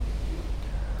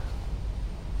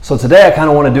So today I kind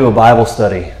of want to do a Bible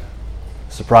study.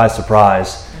 Surprise,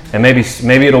 surprise. And maybe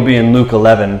it'll be in Luke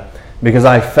 11, because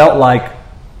I felt like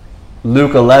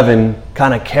Luke 11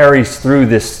 kind of carries through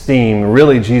this theme.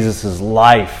 Really, Jesus'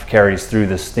 life carries through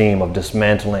this theme of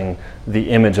dismantling the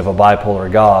image of a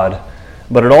bipolar God.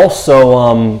 But it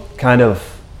also kind of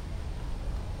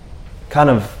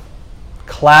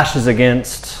clashes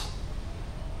against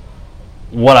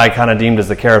what I kind of deemed as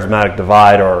the charismatic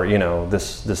divide, or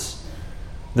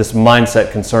this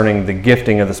mindset concerning the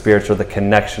gifting of the spirits or the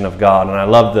connection of God. And I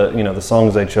love the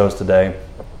songs they chose today.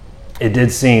 It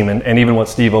did seem, and even what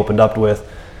Steve opened up with,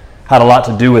 had a lot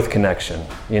to do with connection.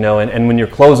 And when you're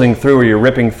closing through, or you're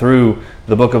ripping through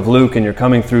the book of Luke and you're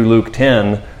coming through Luke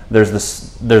 10, there's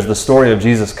the story of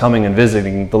Jesus coming and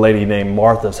visiting the lady named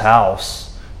Martha's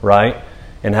house, right?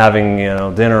 And having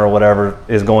dinner or whatever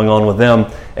is going on with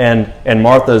them. And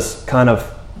Martha's kind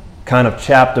of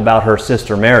chapped about her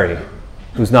sister Mary,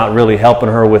 who's not really helping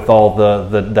her with all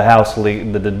the house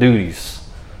the duties.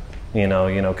 Kind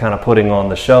of putting on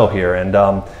the show here.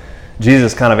 And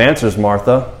Jesus kind of answers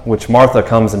Martha, which Martha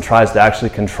comes and tries to actually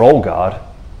control God,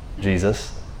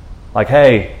 Jesus. Like,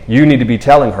 hey, you need to be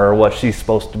telling her what she's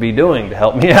supposed to be doing to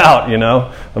help me out,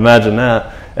 Imagine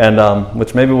that. And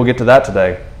which maybe we'll get to that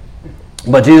today.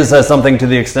 But Jesus says something to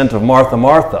the extent of, Martha,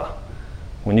 Martha.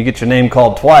 When you get your name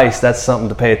called twice, that's something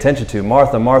to pay attention to.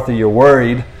 Martha, Martha, you're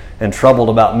worried and troubled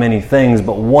about many things,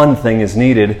 but one thing is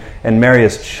needed, and Mary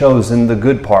has chosen the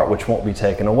good part, which won't be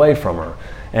taken away from her.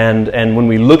 And when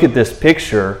we look at this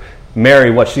picture,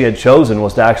 Mary, what she had chosen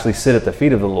was to actually sit at the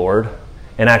feet of the Lord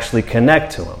and actually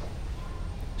connect to Him.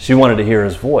 She wanted to hear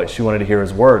His voice. She wanted to hear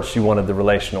His words. She wanted the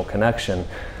relational connection.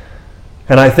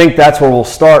 And I think that's where we'll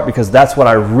start, because that's what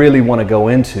I really want to go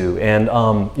into. And,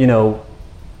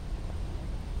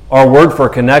 our word for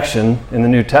connection in the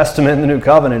New Testament and the New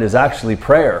Covenant is actually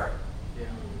prayer. Yeah.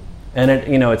 And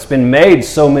it's been made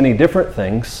so many different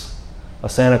things, a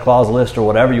Santa Claus list or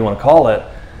whatever you want to call it,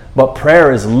 but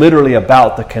prayer is literally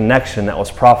about the connection that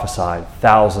was prophesied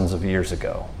thousands of years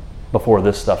ago, before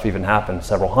this stuff even happened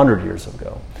several hundred years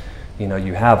ago.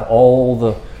 You have all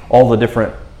the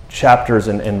different chapters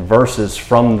and verses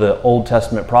from the Old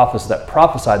Testament prophets that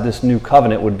prophesied this new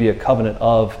covenant would be a covenant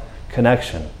of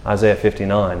connection. Isaiah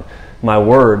 59, my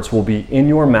words will be in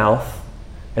your mouth,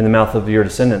 in the mouth of your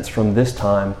descendants from this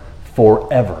time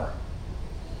forever.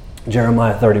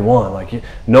 Jeremiah 31,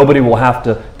 nobody will have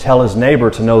to tell his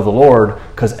neighbor to know the Lord,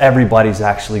 because everybody's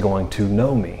actually going to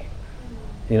know me.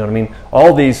 You know what I mean?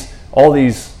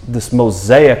 This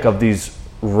mosaic of these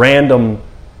random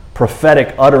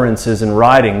prophetic utterances and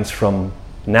writings from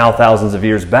now thousands of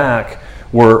years back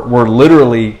were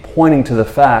literally pointing to the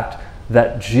fact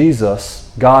that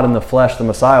Jesus, God in the flesh, the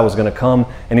Messiah, was going to come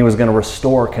and He was going to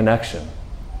restore connection.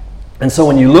 And so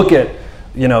when you look at,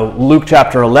 Luke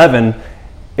chapter 11,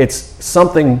 it's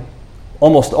something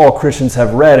almost all Christians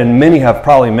have read and many have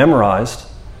probably memorized.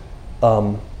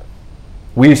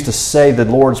 We used to say the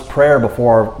Lord's Prayer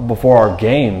before our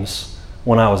games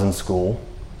when I was in school,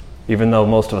 even though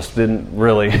most of us didn't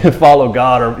really follow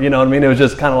God, or it was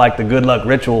just kind of like the good luck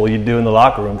ritual you'd do in the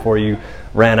locker room before you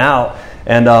ran out.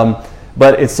 And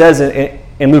but it says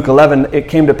in Luke 11, it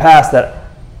came to pass that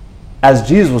as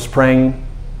Jesus was praying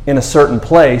in a certain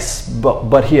place,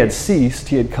 but He had ceased,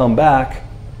 He had come back,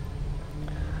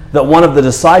 that one of the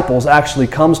disciples actually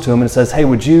comes to Him and says, hey,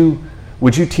 would you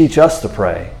teach us to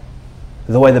pray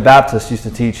the way the Baptist used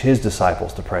to teach his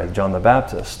disciples to pray, John the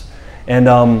Baptist? And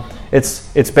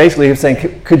it's basically Him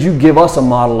saying, could you give us a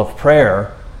model of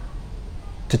prayer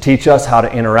to teach us how to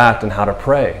interact and how to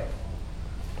pray?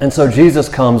 And so Jesus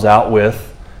comes out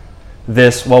with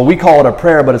this, well, we call it a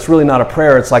prayer, but it's really not a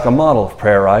prayer. It's like a model of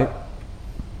prayer, right?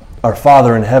 Our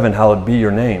Father in heaven, hallowed be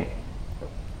your name.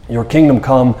 Your kingdom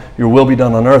come, your will be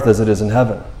done on earth as it is in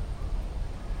heaven.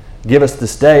 Give us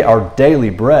this day our daily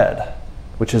bread,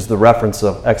 which is the reference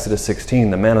of Exodus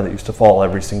 16, the manna that used to fall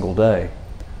every single day,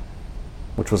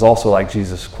 which was also like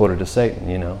Jesus quoted to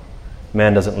Satan,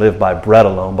 Man doesn't live by bread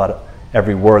alone, but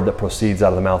every word that proceeds out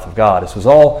of the mouth of God. This is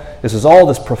all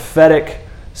this prophetic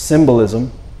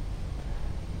symbolism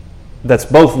that's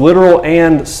both literal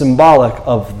and symbolic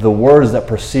of the words that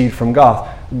proceed from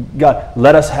God. God,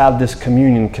 let us have this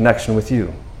communion connection with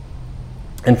you.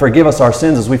 And forgive us our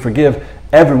sins as we forgive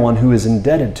everyone who is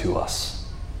indebted to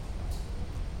us.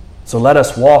 So let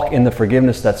us walk in the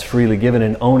forgiveness that's freely given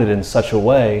and own it in such a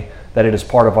way that it is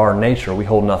part of our nature. We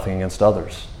hold nothing against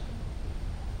others.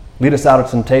 Lead us out of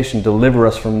temptation, deliver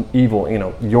us from evil.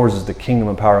 Yours is the kingdom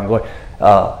and power and glory.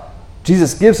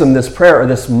 Jesus gives them this prayer, or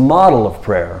this model of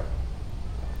prayer.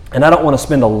 And I don't want to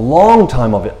spend a long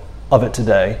time of it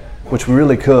today, which we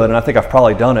really could, and I think I've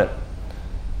probably done it,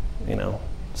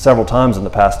 several times in the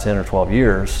past 10 or 12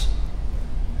 years.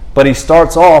 But he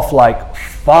starts off like,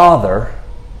 Father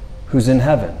who's in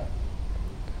heaven.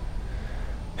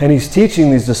 And he's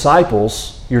teaching these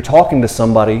disciples, you're talking to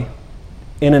somebody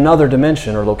in another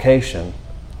dimension or location,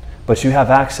 but you have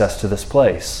access to this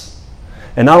place.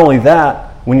 And not only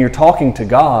that, when you're talking to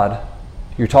God,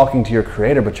 you're talking to your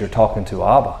Creator, but you're talking to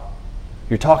Abba.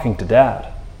 You're talking to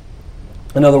Dad.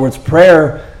 In other words,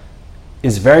 prayer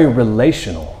is very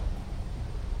relational.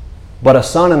 But a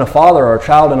son and a father, or a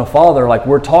child and a father, like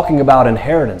we're talking about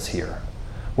inheritance here.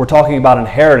 We're talking about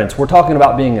inheritance. We're talking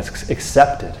about being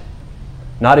accepted.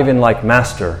 Not even like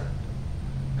Master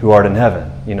who art in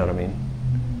heaven. You know what I mean?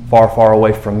 Far, far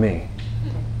away from me.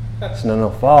 It's no,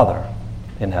 Father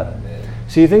in heaven.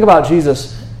 So you think about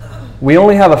Jesus, we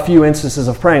only have a few instances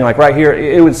of praying. Like right here,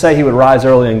 it would say he would rise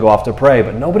early and go off to pray,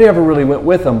 but nobody ever really went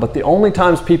with him. But the only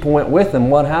times people went with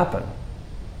him, what happened?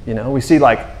 We see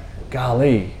like,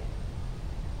 golly,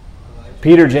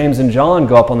 Peter, James, and John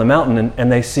go up on the mountain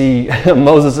and they see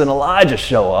Moses and Elijah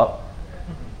show up.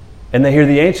 And they hear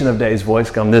the Ancient of Days voice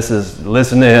come,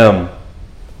 listen to him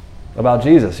about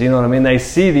Jesus. You know what I mean? They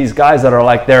see these guys that are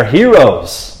like their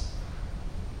heroes.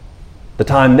 The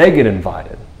time they get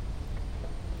invited.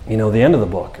 The end of the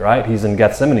book, right? He's in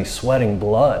Gethsemane sweating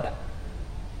blood.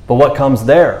 But what comes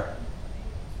there?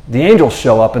 The angels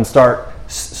show up and start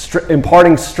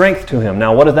imparting strength to him.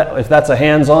 Now, what is that? If that's a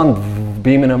hands-on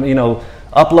beaming him,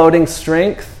 uploading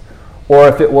strength, or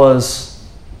if it was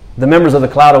the members of the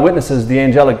cloud of witnesses, the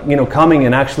angelic, coming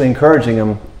and actually encouraging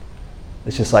him,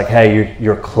 it's just like, hey,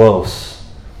 you're close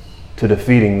to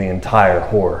defeating the entire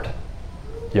horde.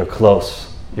 You're close.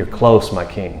 You're close, my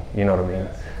king. You know what I mean?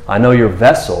 I know your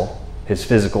vessel, his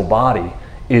physical body,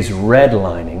 is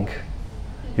redlining.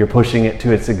 You're pushing it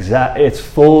to its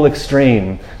full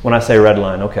extreme. When I say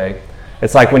redline, okay,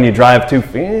 it's like when you drive too,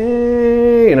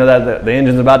 that the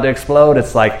engine's about to explode.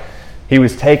 It's like he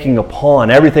was taking upon.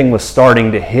 Everything was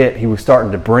starting to hit. He was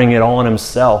starting to bring it on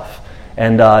himself,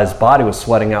 and his body was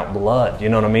sweating out blood. You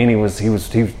know what I mean? He was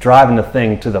driving the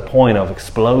thing to the point of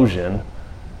explosion,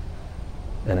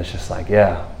 and it's just like,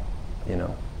 yeah.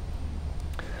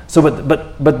 So,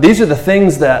 but these are the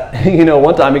things that,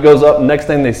 one time he goes up and next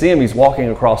thing they see him, he's walking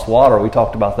across water. We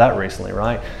talked about that recently,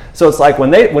 right? So it's like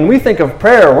when we think of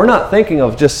prayer, we're not thinking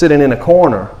of just sitting in a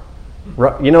corner.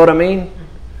 You know what I mean?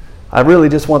 I really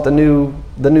just want the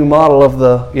new model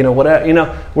of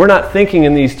we're not thinking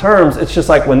in these terms. It's just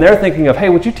like when they're thinking of, hey,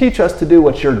 would you teach us to do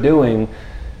what you're doing?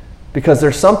 Because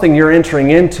there's something you're entering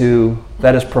into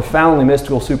that is profoundly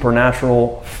mystical,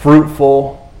 supernatural,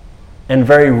 fruitful, and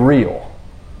very real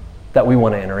that we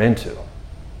want to enter into.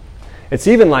 It's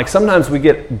even like sometimes we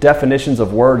get definitions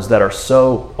of words that are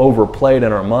so overplayed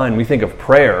in our mind. We think of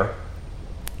prayer,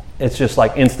 it's just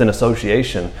like instant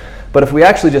association. But if we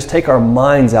actually just take our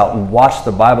minds out and watch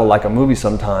the Bible like a movie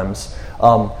sometimes,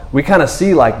 we kind of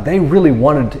see like they really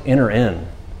wanted to enter in.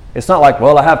 It's not like,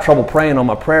 well, I have trouble praying on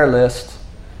my prayer list.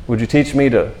 Would you teach me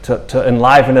to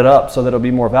enliven it up so that it'll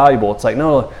be more valuable? It's like,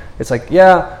 no. It's like,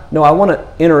 yeah, no, I want to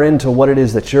enter into what it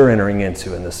is that you're entering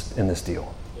into in this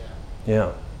deal.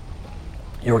 Yeah.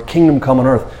 Your kingdom come on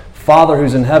earth. Father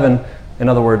who's in heaven, in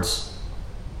other words,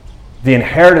 the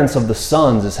inheritance of the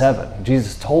sons is heaven.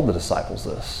 Jesus told the disciples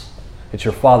this. It's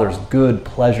your Father's good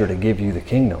pleasure to give you the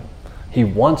kingdom. He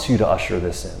wants you to usher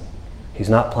this in. He's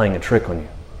not playing a trick on you.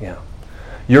 Yeah.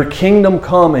 Your kingdom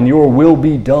come and your will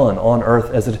be done on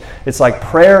earth as it's like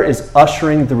prayer is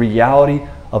ushering the reality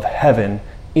of heaven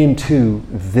into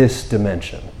this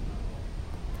dimension.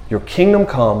 Your kingdom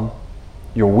come,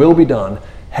 your will be done.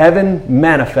 Heaven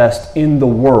manifest in the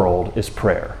world is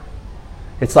prayer.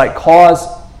 It's like cause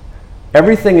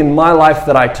everything in my life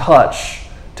that I touch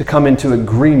to come into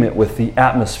agreement with the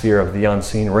atmosphere of the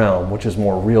unseen realm, which is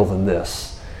more real than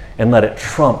this, and let it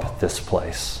trump this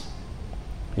place.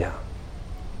 Yeah.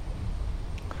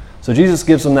 So Jesus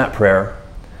gives them that prayer,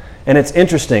 and it's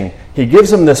interesting. He gives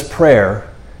them this prayer,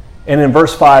 and in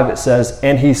verse 5 it says,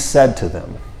 and he said to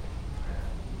them.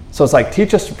 So it's like,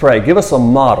 teach us to pray. Give us a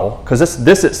model, because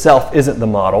this itself isn't the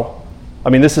model. I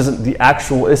mean, this isn't the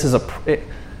actual,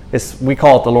 we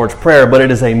call it the Lord's Prayer, but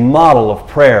it is a model of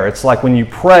prayer. It's like when you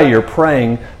pray, you're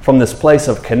praying from this place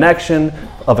of connection,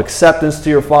 of acceptance to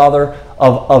your Father,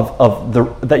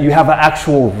 that you have an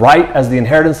actual right as the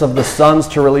inheritance of the sons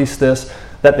to release this,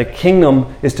 that the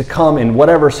kingdom is to come in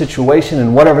whatever situation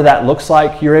and whatever that looks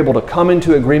like. You're able to come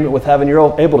into agreement with heaven.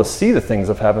 You're able to see the things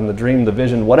of heaven, the dream, the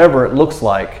vision, whatever it looks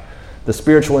like, the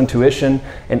spiritual intuition,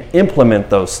 and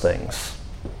implement those things.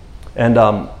 And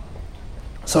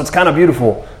so it's kind of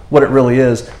beautiful what it really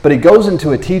is. But he goes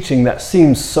into a teaching that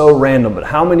seems so random. But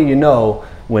how many of you know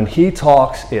when he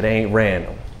talks, it ain't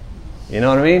random? You know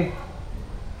what I mean?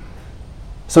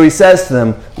 So he says to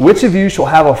them, which of you shall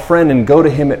have a friend and go to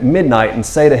him at midnight and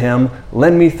say to him,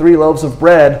 lend me 3 loaves of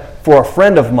bread, for a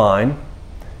friend of mine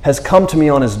has come to me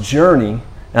on his journey,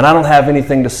 and I don't have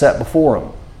anything to set before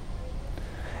him.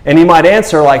 And he might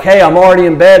answer like, hey, I'm already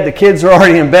in bed, the kids are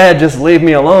already in bed, just leave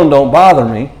me alone, don't bother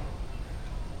me.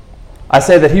 I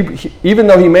say that he, even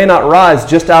though he may not rise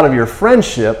just out of your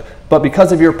friendship, but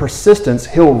because of your persistence,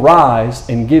 he'll rise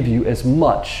and give you as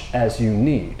much as you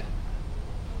need.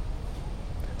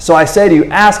 So I say to you,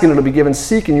 ask and it will be given,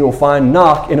 seek and you will find,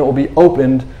 knock and it will be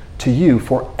opened to you.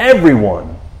 For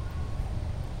everyone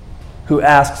who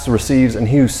asks receives, and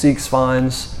he who seeks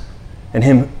finds, and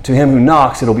to him who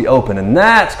knocks it will be open. And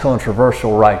that's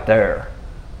controversial right there.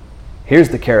 Here's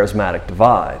the charismatic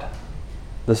divide.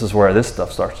 This is where this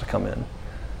stuff starts to come in.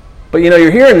 But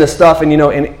you're hearing this stuff, and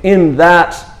in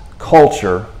that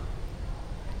culture,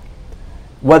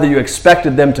 whether you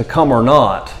expected them to come or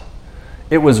not,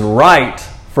 it was right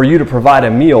for you to provide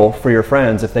a meal for your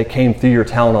friends if they came through your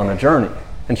town on a journey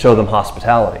and show them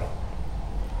hospitality.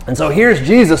 And so here's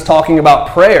Jesus talking about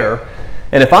prayer.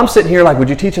 And if I'm sitting here like, would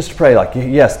you teach us to pray? Like,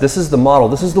 yes, this is the model.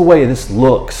 This is the way this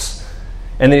looks.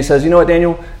 And then he says, you know what,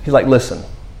 Daniel? He's like, listen,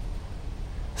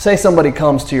 say somebody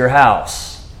comes to your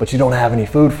house, but you don't have any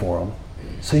food for them.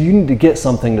 So you need to get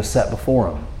something to set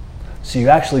before them. So you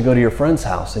actually go to your friend's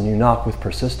house and you knock with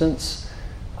persistence.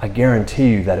 I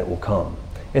guarantee you that it will come.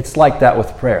 It's like that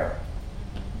with prayer.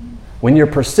 When you're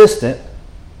persistent,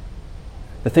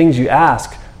 the things you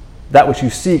ask, that which you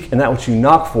seek and that which you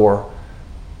knock for,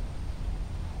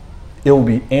 it will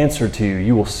be answered to you.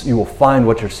 You will find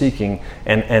what you're seeking,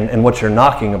 and what you're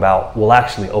knocking about will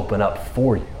actually open up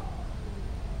for you.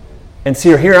 And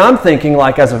see, here I'm thinking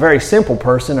like as a very simple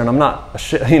person, and I'm not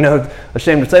ashamed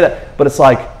to say that, but it's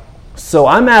like, so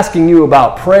I'm asking you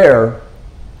about prayer,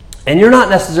 and you're not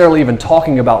necessarily even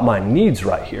talking about my needs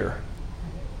right here.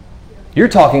 You're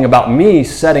talking about me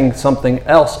setting something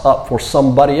else up for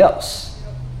somebody else.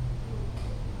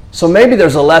 So maybe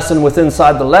there's a lesson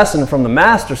inside the lesson from the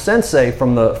master sensei,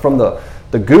 from the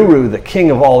guru, the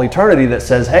king of all eternity, that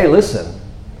says, hey, listen,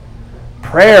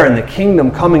 prayer and the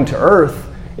kingdom coming to earth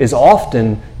is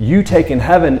often you taking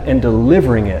heaven and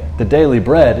delivering it, the daily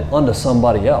bread, unto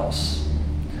somebody else.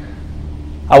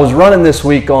 I was running this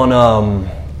week on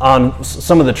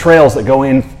some of the trails that go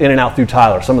in and out through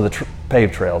Tyler, some of the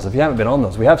paved trails. If you haven't been on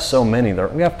those, we have so many.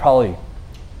 We have probably,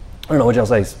 I don't know what y'all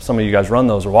say, some of you guys run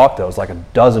those or walk those, like a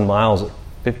dozen miles,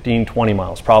 15, 20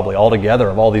 miles probably altogether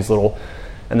of all these little,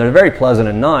 and they're very pleasant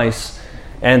and nice.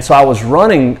 And so I was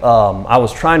running, I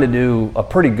was trying to do a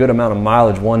pretty good amount of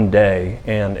mileage one day,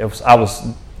 and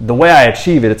the way I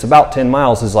achieve it, it's about 10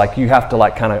 miles, is like you have to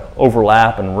like kind of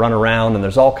overlap and run around, and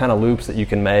there's all kind of loops that you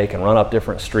can make and run up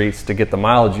different streets to get the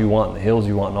mileage you want and the hills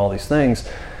you want and all these things.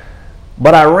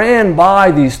 But I ran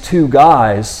by these 2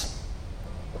 guys.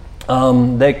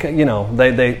 They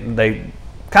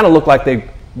kind of looked like they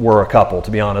were a couple,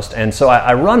 to be honest. And so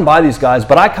I run by these guys,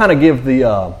 but I kind of give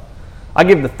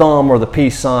the thumb or the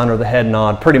peace sign or the head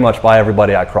nod pretty much by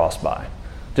everybody I cross by.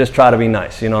 Just try to be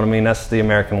nice, you know what I mean? That's the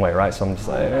American way, right? So I'm just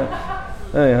like,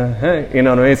 hey, you know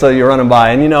what I mean? So you're running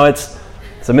by, and it's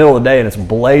the middle of the day and it's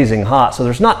blazing hot, so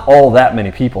there's not all that many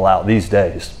people out these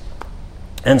days.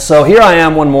 And so here I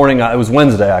am one morning, it was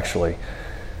Wednesday actually,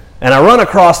 and I run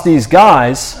across these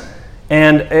guys,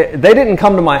 and they didn't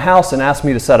come to my house and ask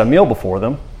me to set a meal before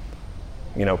them,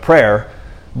 prayer.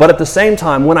 But at the same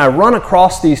time, when I run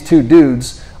across these 2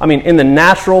 dudes, I mean, in the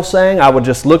natural saying, I would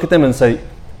just look at them and say,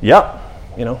 yep,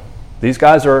 these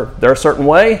guys they're a certain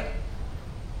way,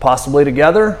 possibly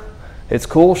together. It's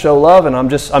cool, show love, and I'm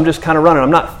just kind of running. I'm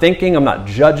not thinking, I'm not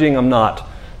judging, I'm not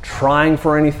trying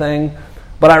for anything.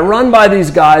 But I run by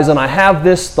these guys and I have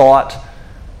this thought,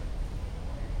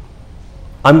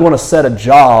 I'm going to set a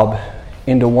job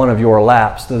into one of your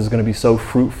laps that is going to be so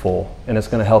fruitful, and it's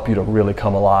going to help you to really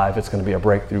come alive. It's going to be a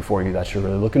breakthrough for you that you're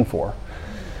really looking for.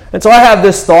 And so I have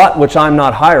this thought, which I'm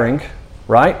not hiring,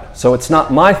 right? So it's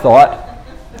not my thought.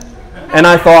 And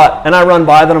I run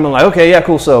by them, and I'm like, okay, yeah,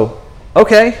 cool. So,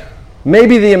 okay,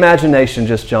 maybe the imagination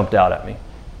just jumped out at me.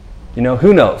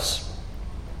 Who knows?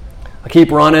 I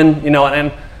keep running,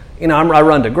 I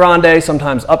run to Grande,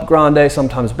 sometimes up Grande,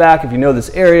 sometimes back. If you know this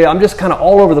area, I'm just kind of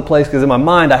all over the place because in my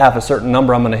mind I have a certain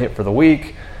number I'm going to hit for the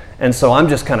week. And so I'm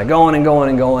just kind of going and going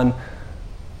and going.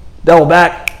 Double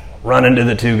back, run into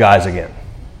the 2 guys again.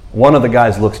 One of the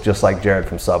guys looks just like Jared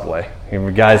from Subway.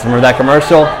 You guys remember that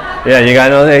commercial? Yeah, you guys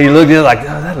know that. He looked like, oh,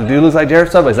 that dude looks like Jared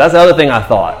from Subway. So that's the other thing I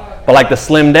thought. Or like the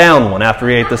slim down one after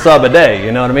he ate the sub a day.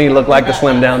 You know what I mean? He looked like the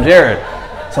slim down Jared.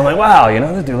 So I'm like, wow,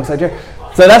 this dude looks like Jared.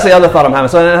 So that's the other thought I'm having.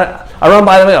 So I run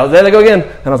by them, there they go again.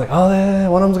 And I was like,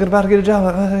 oh, one of them's about to get a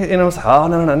job. It's like, oh,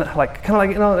 no. Like,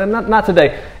 kind of like, not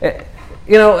today.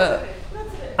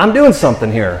 I'm doing something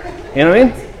here. You know what I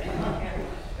mean?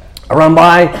 I run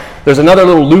by. There's another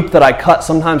little loop that I cut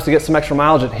sometimes to get some extra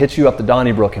mileage. It hits you up to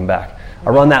Donnybrook and back.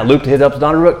 I run that loop to hit up to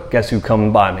Donnybrook. Guess who's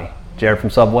coming by me? Jared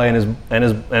from Subway and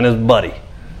his buddy.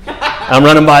 I'm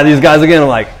running by these guys again. I'm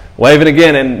like waving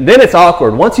again, and then it's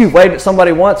awkward. Once you've waved at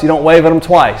somebody once, you don't wave at them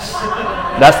twice.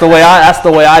 That's the way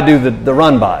I do the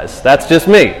run bys. That's just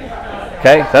me.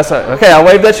 Okay, okay. I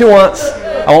waved at you once.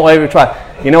 I won't wave at you twice.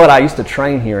 You know what? I used to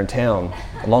train here in town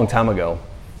a long time ago,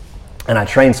 and I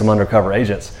trained some undercover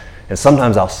agents. And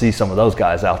sometimes I'll see some of those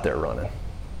guys out there running,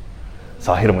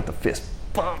 so I hit them with the fist.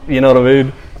 You know what I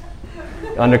mean?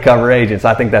 Undercover agents.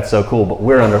 I think that's so cool. But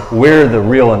we're the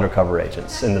real undercover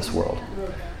agents in this world.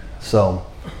 So,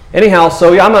 anyhow,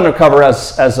 I'm undercover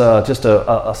as just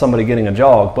somebody getting a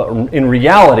jog. But in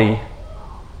reality,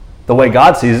 the way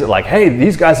God sees it, like, hey,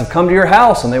 these guys have come to your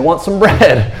house and they want some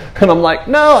bread, and I'm like,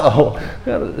 no,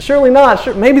 surely not.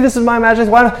 Sure, maybe this is my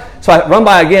imagination. Why not? So I run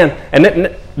by again,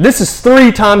 and this is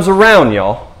 3 times around,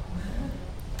 y'all.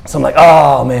 So I'm like,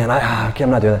 oh man, I'm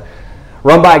not doing that.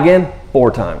 Run by again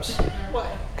 4 times.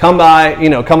 Come by,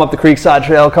 come up the Creekside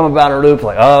Trail, come about a loop,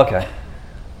 like, oh, okay.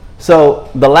 So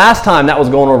the last time that was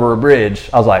going over a bridge,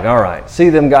 I was like, all right, see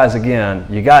them guys again.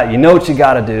 You know what you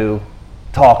got to do.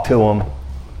 Talk to them.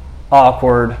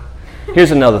 Awkward. Here's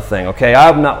another thing, okay?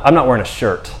 I'm not wearing a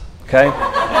shirt, okay?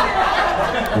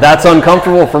 That's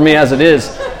uncomfortable for me as it is,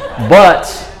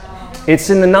 but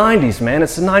it's in the 90s, man.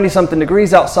 It's 90-something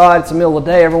degrees outside. It's the middle of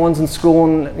the day. Everyone's in school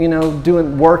and,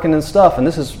 doing working and stuff. And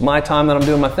this is my time that I'm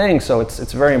doing my thing, so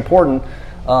it's very important.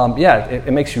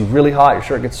 It makes you really hot. Your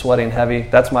shirt gets sweaty and heavy.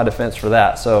 That's my defense for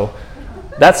that. So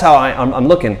that's how I'm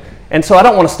looking. And so I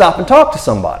don't want to stop and talk to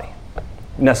somebody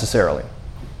necessarily,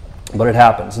 but it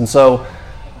happens. And so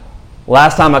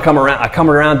last time I come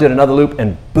around, did another loop,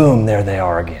 and boom, there they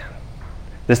are again.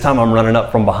 This time I'm running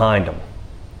up from behind them.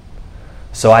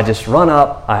 So I just run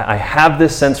up. I have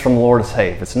this sense from the Lord as,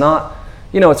 hey, if it's not,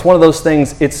 it's one of those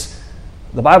things.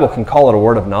 The Bible can call it a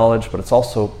word of knowledge, but it's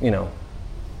also,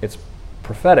 it's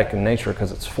prophetic in nature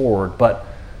because it's forward. But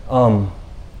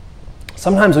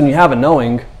sometimes when you have a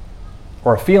knowing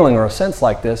or a feeling or a sense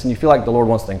like this, and you feel like the Lord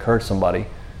wants to encourage somebody,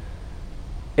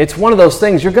 it's one of those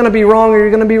things. You're going to be wrong or you're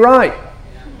going to be right.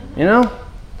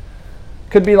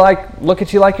 Could be like, look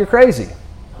at you like you're crazy.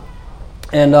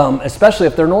 And especially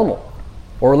if they're normal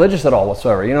or religious at all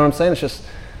whatsoever. You know what I'm saying? It's just...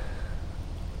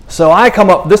 So I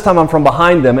come up, this time I'm from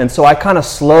behind them, and so I kind of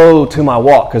slow to my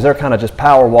walk because they're kind of just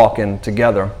power walking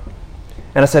together.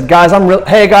 And I said, guys,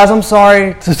 I'm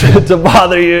sorry to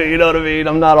bother you, you know what I mean?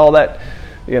 I'm not all that,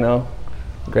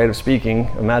 great of speaking.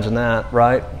 Imagine that,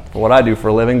 right? For what I do for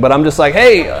a living. But I'm just like,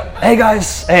 hey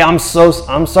guys, I'm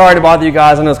sorry to bother you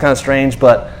guys. I know it's kind of strange,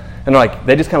 but, and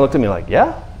they just kind of looked at me like,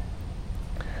 yeah?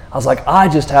 I was like, I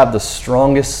just have the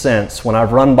strongest sense when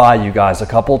I've run by you guys a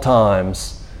couple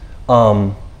times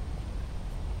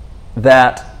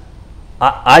that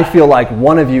I feel like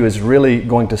one of you is really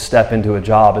going to step into a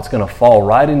job. It's going to fall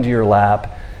right into your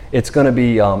lap. It's going to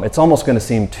be, it's almost going to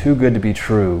seem too good to be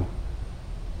true,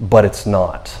 but it's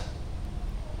not.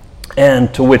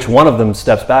 And to which one of them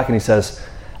steps back and he says,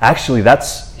 actually,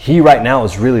 he right now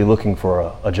is really looking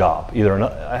for a job. Either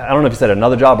I don't know if he said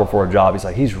another job or for a job. He's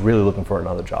like, he's really looking for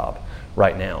another job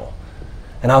right now.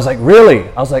 And I was like, really?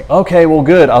 I was like, okay, well,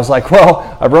 good. I was like,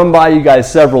 well, I've run by you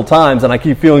guys several times and I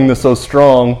keep feeling this so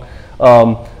strong.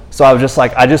 So I was just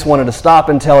like, I just wanted to stop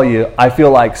and tell you, I feel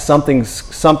like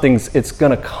something's it's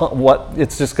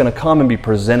just gonna come and be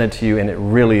presented to you, and it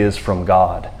really is from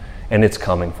God, and it's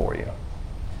coming for you.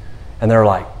 And they're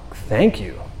like, thank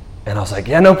you. And I was like,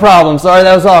 yeah, no problem. Sorry,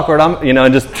 that was awkward.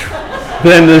 And just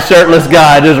then the shirtless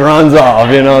guy just runs off,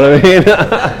 you know what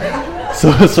I mean?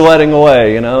 So sweating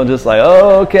away, just like,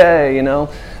 oh, okay,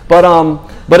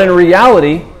 But in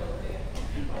reality,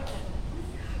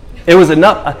 it was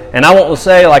enough. And I won't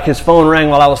say like his phone rang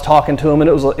while I was talking to him, and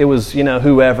it was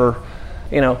whoever,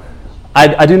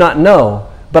 I do not know.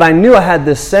 But I knew I had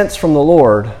this sense from the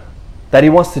Lord that he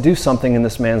wants to do something in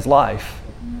this man's life.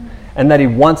 And that he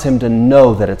wants him to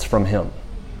know that it's from him.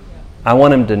 I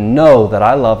want him to know that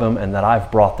I love him and that I've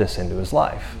brought this into his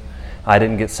life. I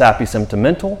didn't get sappy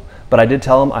sentimental, but I did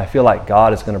tell him, I feel like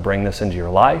God is going to bring this into your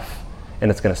life,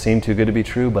 and it's going to seem too good to be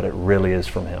true, but it really is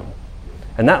from him.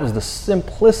 And that was the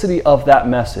simplicity of that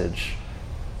message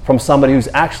from somebody who's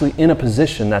actually in a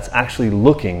position that's actually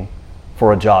looking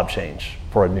for a job change,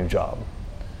 for a new job.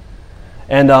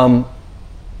 And,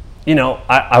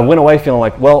 I went away feeling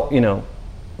like, well,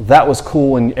 that was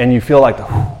cool, and you feel like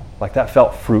that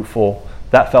felt fruitful,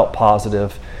 that felt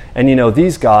positive. And,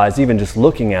 these guys, even just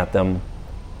looking at them,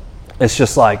 it's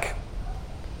just like,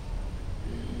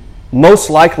 most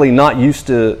likely not used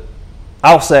to,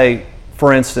 I'll say,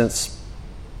 for instance,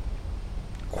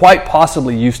 quite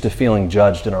possibly used to feeling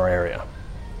judged in our area,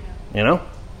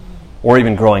 or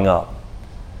even growing up.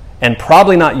 And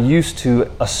probably not used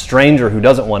to a stranger who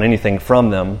doesn't want anything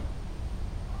from them,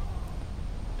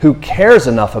 who cares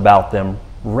enough about them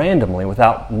randomly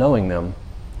without knowing them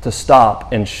to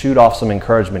stop and shoot off some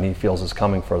encouragement he feels is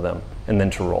coming for them and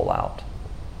then to roll out.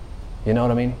 You know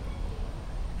what I mean?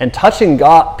 And touching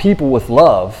people with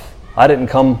love, I didn't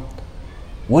come,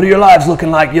 what are your lives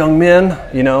looking like, young men?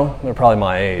 They're probably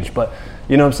my age, but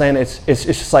you know what I'm saying? It's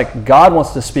just like God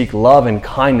wants to speak love and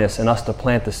kindness and us to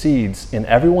plant the seeds in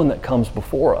everyone that comes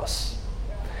before us.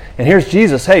 And here's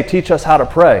Jesus, hey, teach us how to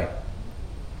pray.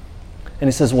 And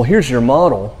he says, well, here's your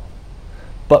model.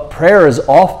 But prayer is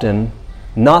often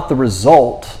not the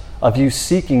result of you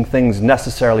seeking things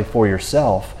necessarily for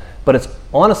yourself, but it's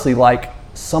honestly like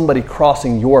somebody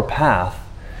crossing your path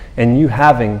and you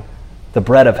having the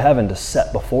bread of heaven to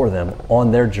set before them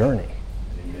on their journey.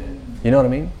 Amen. You know what I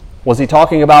mean? Was he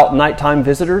talking about nighttime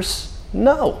visitors?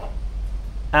 No,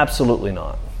 absolutely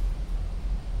not.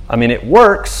 I mean, it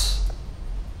works,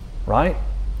 right?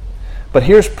 But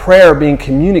here's prayer being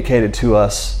communicated to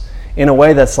us in a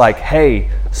way that's like,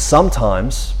 hey,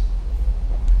 sometimes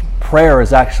prayer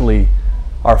is actually,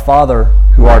 our Father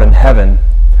who art in heaven,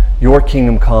 your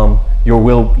kingdom come, your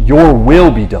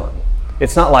will be done.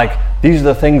 It's not like these are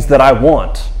the things that I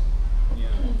want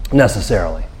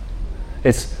necessarily.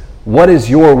 It's what is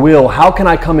your will? How can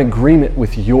I come in agreement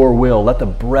with your will? Let the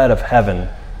bread of heaven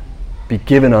be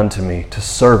given unto me to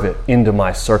serve it into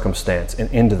my circumstance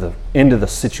and into the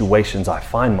situations I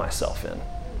find myself in.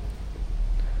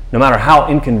 No matter how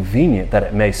inconvenient that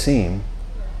it may seem,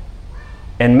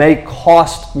 and may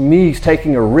cost me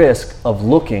taking a risk of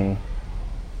looking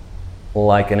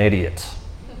like an idiot.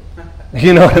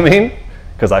 You know what I mean?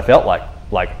 Because I felt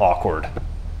like awkward.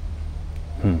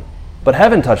 But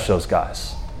heaven touched those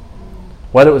guys.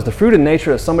 Whether it was the fruit of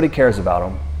nature that somebody cares about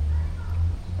them,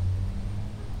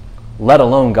 let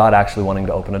alone God actually wanting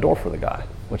to open a door for the guy,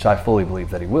 which I fully believe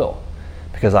that he will.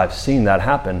 Because I've seen that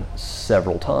happen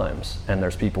several times. And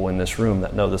there's people in this room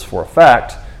that know this for a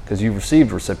fact, because you've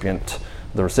received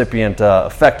the recipient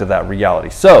effect of that reality.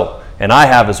 So, and I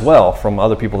have as well from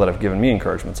other people that have given me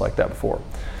encouragements like that before.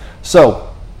 So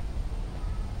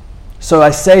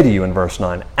I say to you in verse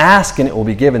 9, ask and it will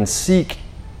be given, seek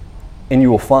and you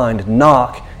will find,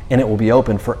 knock and it will be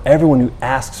open. For everyone who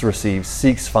asks receives,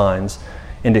 seeks finds,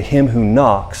 and to him who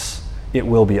knocks it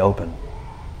will be open.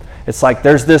 It's like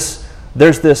there's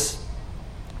this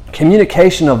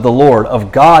communication of the Lord,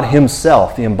 of God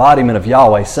himself, the embodiment of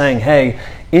Yahweh, saying, hey,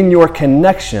 in your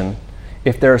connection,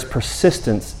 if there's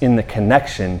persistence in the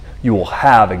connection, you will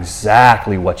have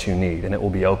exactly what you need and it will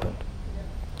be opened.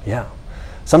 Yeah.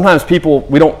 Sometimes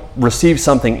we don't receive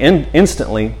something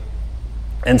instantly,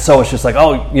 and so it's just like,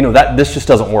 this just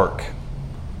doesn't work.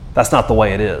 That's not the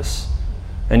way it is.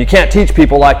 And you can't teach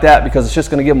people like that because it's just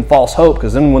going to give them false hope,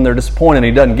 because then when they're disappointed and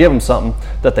he doesn't give them something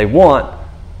that they want,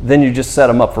 then you just set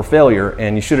them up for failure,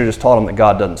 and you should have just taught them that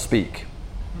God doesn't speak,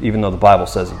 even though the Bible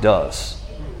says he does.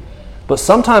 But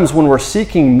sometimes when we're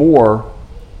seeking more,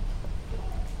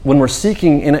 when we're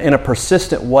seeking in a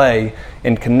persistent way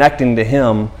and connecting to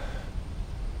him,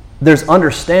 there's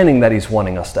understanding that he's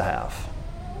wanting us to have.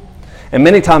 And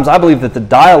many times I believe that the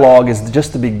dialogue is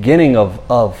just the beginning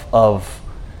of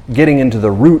getting into the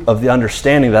root of the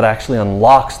understanding that actually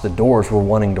unlocks the doors we're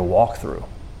wanting to walk through.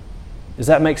 Does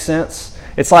that make sense?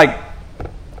 It's like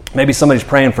maybe somebody's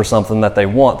praying for something that they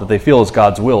want, that they feel is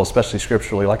God's will, especially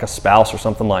scripturally, like a spouse or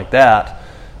something like that.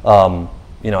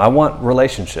 I want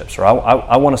relationships, or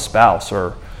I want a spouse,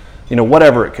 or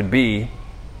whatever it could be.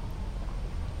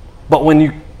 But when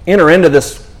you enter into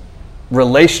this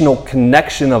relational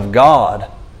connection of God,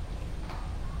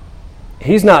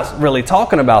 he's not really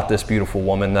talking about this beautiful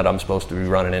woman that I'm supposed to be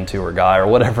running into, or guy, or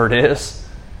whatever it is.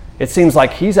 It seems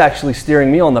like he's actually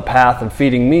steering me on the path and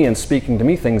feeding me and speaking to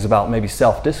me things about maybe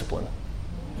self-discipline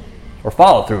or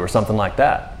follow-through or something like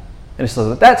that. And he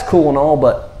says, that's cool and all,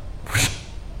 but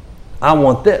I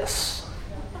want this.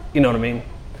 You know what I mean?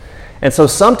 And so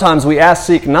sometimes we ask,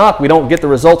 seek, knock. We don't get the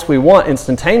results we want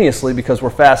instantaneously because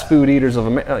we're fast food eaters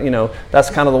of, that's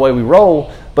kind of the way we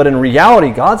roll. But in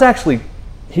reality,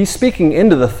 he's speaking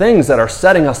into the things that are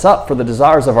setting us up for the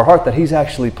desires of our heart that he's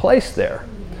actually placed there.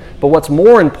 But what's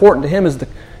more important to him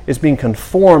is being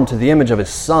conformed to the image of his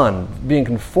Son, being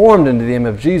conformed into the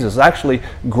image of Jesus, actually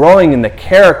growing in the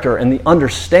character and the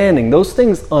understanding. Those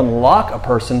things unlock a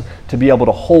person to be able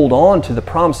to hold on to the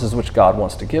promises which God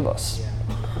wants to give us.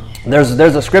 There's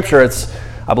a scripture,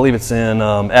 I believe it's in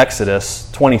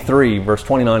Exodus 23, verse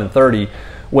 29 and 30,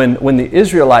 when the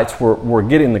Israelites were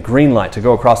getting the green light to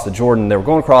go across the Jordan. They were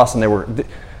going across, and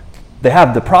they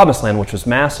have the promised land, which was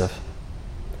massive.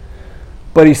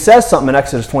 But he says something in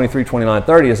Exodus 23, 29,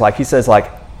 30. Is like, he says, like,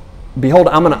 behold,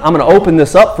 I'm gonna open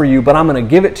this up for you, but I'm going to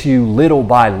give it to you little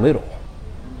by little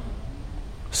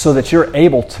so that you're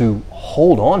able to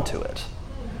hold on to it.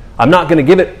 I'm not going to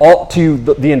give it all to you,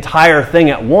 the entire thing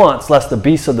at once, lest the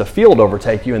beasts of the field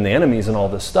overtake you and the enemies and all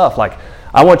this stuff. Like,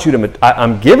 I want you to,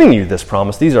 I'm giving you this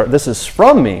promise. This is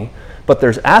from me, but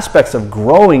there's aspects of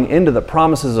growing into the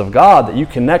promises of God that you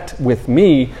connect with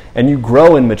me and you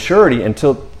grow in maturity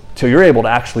until you're able to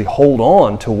actually hold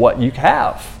on to what you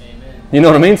have. Amen. You know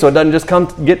what I mean? So it doesn't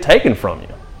just get taken from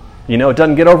you. You know, it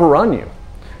doesn't get overrun you.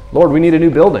 Lord, we need a new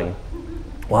building.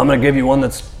 Well, I'm going to give you one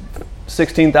that's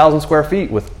 16,000 square feet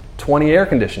with 20 air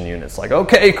conditioning units. Like,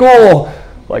 okay, cool.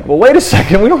 Like, well, wait a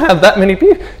second. We don't have that many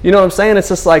people. You know what I'm saying? It's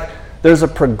just like there's a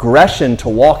progression to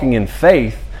walking in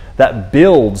faith that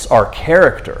builds our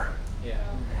character. Yeah.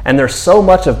 And there's so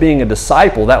much of being a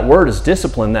disciple. That word is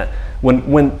discipline. That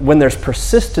when there's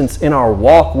persistence in our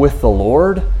walk with the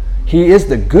Lord, He is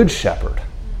the good shepherd.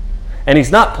 And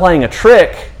He's not playing a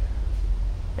trick.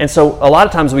 And so a lot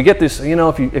of times we get this, you know,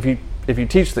 if you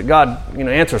teach that God, you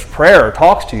know, answers prayer or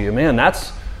talks to you, man,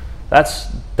 that's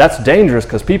dangerous,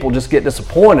 because people just get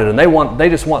disappointed and they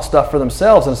just want stuff for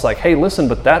themselves. And it's like, hey, listen,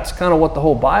 but that's kind of what the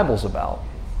whole Bible's about.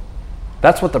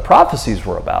 That's what the prophecies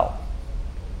were about.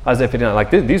 Isaiah 59,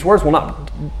 like, these words will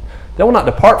not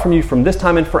depart from you from this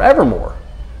time and forevermore.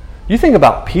 You think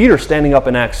about Peter standing up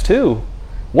in Acts 2.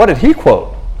 What did he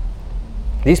quote?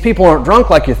 These people aren't drunk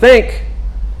like you think.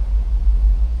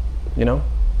 You know,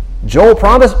 Joel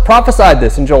prophesied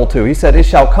this in Joel 2. He said, it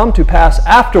shall come to pass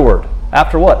afterward.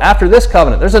 After what? After this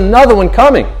covenant. There's another one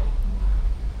coming.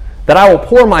 That I will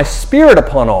pour my Spirit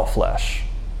upon all flesh.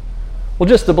 Well,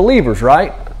 just the believers,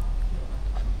 right?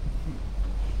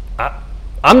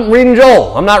 I'm reading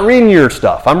Joel. I'm not reading your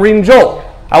stuff. I'm reading Joel.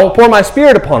 I will pour my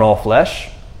Spirit upon all flesh.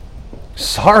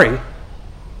 Sorry.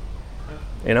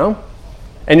 You know?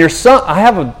 And your son, I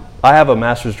have a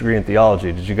master's degree in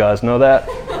theology. Did you guys know that?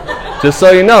 Just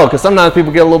so you know, because sometimes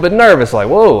people get a little bit nervous, like,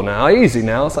 whoa, now, easy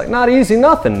now. It's like, not easy,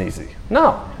 nothing easy.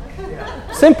 No.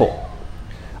 Simple.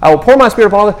 I will pour my Spirit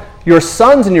upon all. Your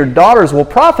sons and your daughters will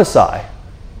prophesy.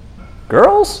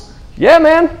 Girls? Yeah,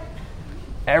 man.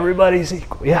 Everybody's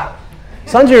equal. Yeah.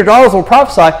 Sons and your daughters will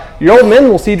prophesy. Your old men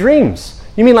will see dreams.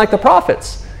 You mean like the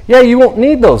prophets? Yeah, you won't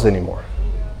need those anymore.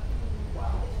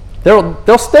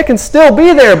 They'll stick and still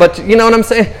be there, but you know what I'm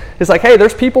saying? It's like, hey,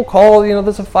 there's people called, you know,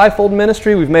 there's a fivefold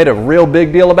ministry. We've made a real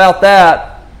big deal about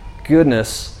that.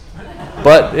 Goodness.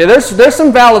 But there's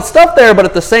some valid stuff there, but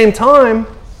at the same time,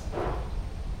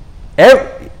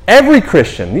 every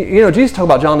Christian, you know, Jesus talked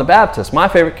about John the Baptist, my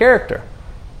favorite character,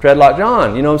 Dreadlock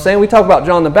John. You know what I'm saying? We talk about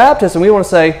John the Baptist, and we want to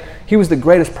say he was the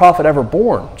greatest prophet ever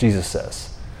born, Jesus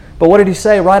says. But what did he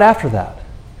say right after that?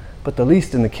 But the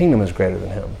least in the kingdom is greater than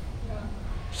him.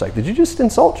 It's like, did you just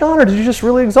insult John, or did you just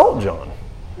really exalt John?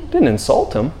 Didn't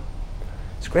insult him.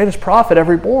 He's the greatest prophet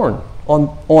ever born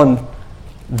on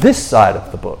this side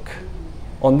of the book,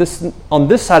 on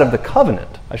this side of the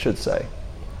covenant, I should say.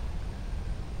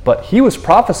 But he was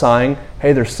prophesying,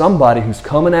 hey, there's somebody who's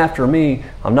coming after me.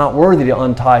 I'm not worthy to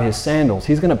untie his sandals.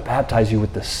 He's going to baptize you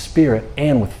with the Spirit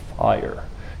and with fire.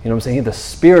 You know what I'm saying? The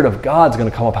Spirit of God's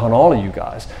going to come upon all of you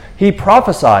guys. He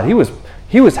prophesied.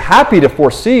 He was happy to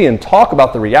foresee and talk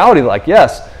about the reality, like,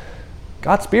 yes,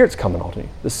 God's Spirit's coming on you.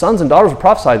 The sons and daughters will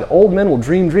prophesy. The old men will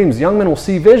dream dreams. The young men will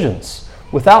see visions.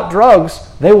 Without drugs,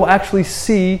 they will actually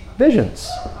see visions.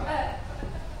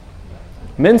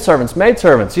 Men servants, maid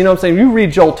servants. You know what I'm saying? You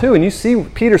read Joel 2 and you see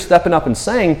Peter stepping up and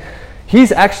saying,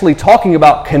 he's actually talking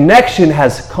about connection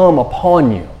has come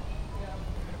upon you.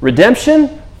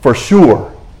 Redemption, for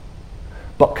sure.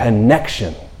 But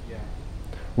connection.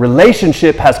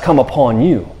 Relationship has come upon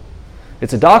you.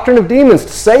 It's a doctrine of demons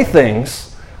to say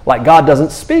things like God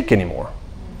doesn't speak anymore.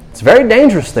 It's a very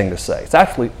dangerous thing to say.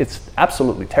 It's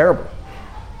absolutely terrible.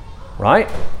 Right?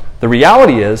 The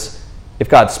reality is, if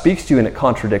God speaks to you and it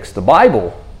contradicts the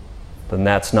Bible, then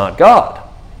that's not God.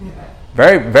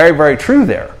 Very, very, very true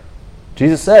there.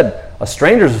 Jesus said, a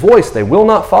stranger's voice they will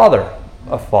not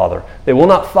they will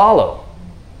not follow.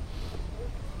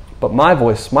 But my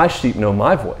voice, my sheep know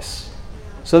my voice.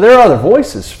 So there are other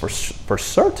voices for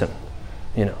certain,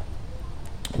 you know.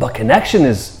 But connection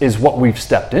is what we've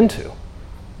stepped into.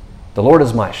 The Lord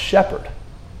is my shepherd.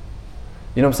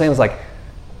 You know what I'm saying? It's like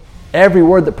every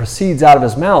word that proceeds out of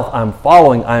his mouth, I'm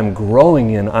following, I'm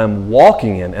growing in, I'm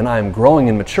walking in, and I'm growing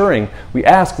and maturing. We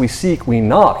ask, we seek, we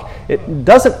knock. It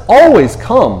doesn't always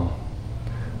come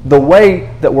the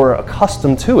way that we're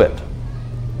accustomed to it.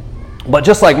 But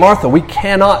just like Martha, we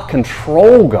cannot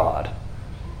control God.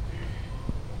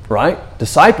 Right?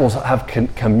 Disciples have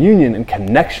communion and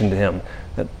connection to him.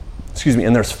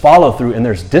 And there's follow through and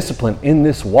there's discipline in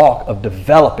this walk of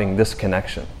developing this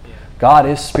connection. God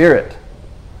is spirit.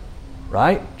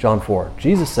 Right? John 4.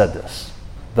 Jesus said this.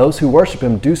 Those who worship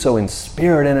him do so in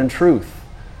spirit and in truth.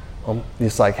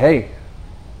 It's like, hey,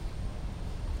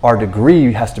 our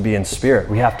degree has to be in spirit.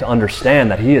 We have to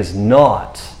understand that he is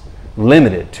not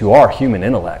limited to our human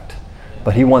intellect,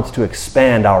 but he wants to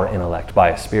expand our intellect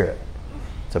by his spirit.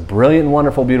 It's a brilliant,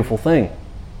 wonderful, beautiful thing.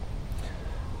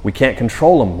 We can't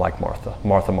control him like Martha.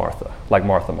 Like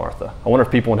Martha. I wonder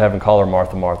if people in heaven call her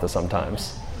Martha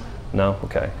sometimes. No?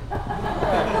 Okay.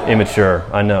 Immature.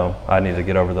 I know. I need to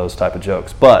get over those type of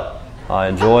jokes, but I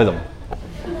enjoy them.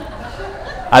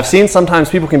 I've seen sometimes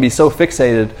people can be so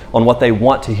fixated on what they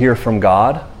want to hear from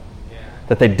God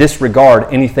that they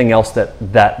disregard anything else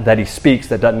that he speaks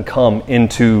that doesn't come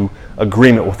into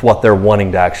agreement with what they're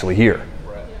wanting to actually hear.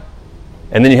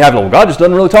 And then you have, well, God just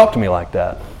doesn't really talk to me like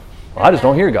that. Well, I just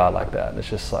don't hear God like that. And it's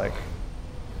just like,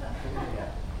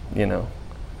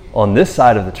 on this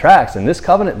side of the tracks, in this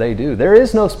covenant, they do. There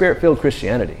is no spirit-filled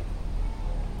Christianity.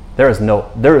 There is no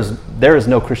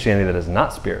Christianity that is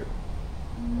not spirit.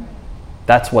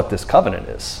 That's what this covenant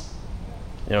is.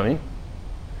 You know what I mean?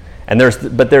 And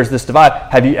there's this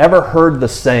divide. Have you ever heard the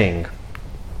saying,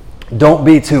 don't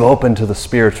be too open to the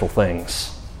spiritual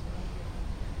things?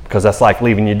 Because that's like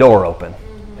leaving your door open.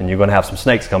 And you're going to have some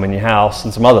snakes come in your house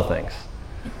and some other things.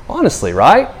 Honestly,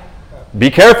 right?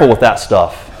 Be careful with that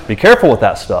stuff. Be careful with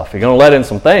that stuff. You're going to let in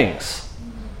some things.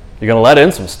 You're going to let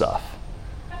in some stuff.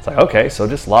 It's like, okay, so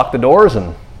just lock the doors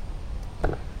and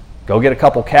go get a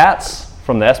couple cats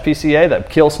from the SPCA that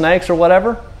kill snakes or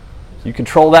whatever. You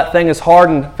control that thing as hard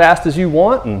and fast as you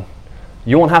want, and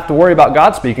you won't have to worry about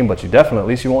God speaking, but at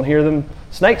least you won't hear them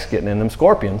snakes getting in, them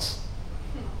scorpions.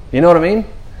 You know what I mean?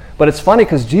 But it's funny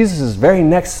because Jesus' very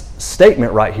next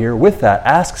statement right here with that,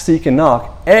 ask, seek, and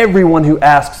knock, everyone who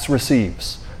asks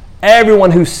receives.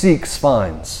 Everyone who seeks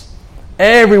finds.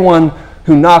 Everyone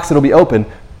who knocks, it'll be open.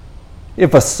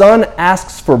 If a son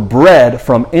asks for bread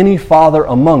from any father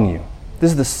among you,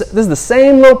 this is the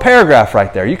same little paragraph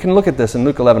right there. You can look at this in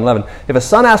Luke 11:11. If a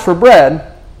son asks for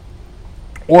bread,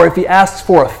 or if he asks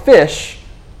for a fish,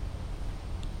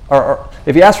 or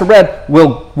if he asks for bread,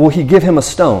 will he give him a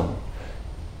stone?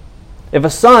 If a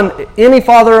son, any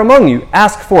father among you,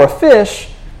 asks for a fish,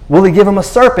 will he give him a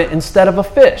serpent instead of a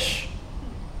fish?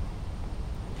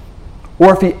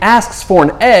 Or if he asks for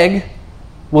an egg,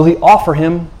 will he offer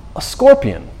him a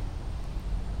scorpion?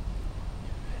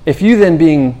 If you then,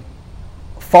 being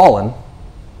fallen,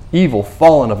 evil,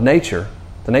 fallen of nature,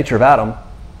 the nature of Adam,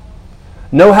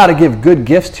 know how to give good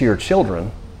gifts to your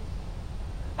children,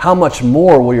 how much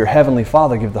more will your heavenly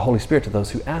Father give the Holy Spirit to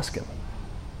those who ask him?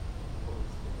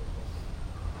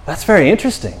 That's very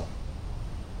interesting.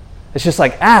 It's just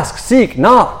like ask, seek,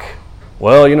 knock.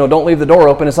 Well, don't leave the door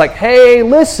open. It's like, hey,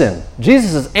 listen,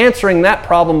 Jesus is answering that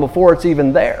problem before it's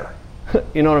even there.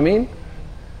 You know what I mean?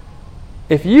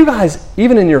 If you guys,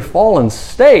 even in your fallen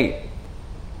state,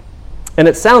 and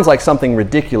it sounds like something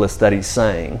ridiculous that he's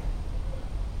saying.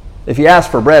 If he asked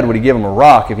for bread, would he give him a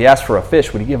rock? If he asked for a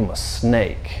fish, would he give him a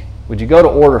snake? Would you go to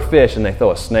order fish and they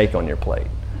throw a snake on your plate?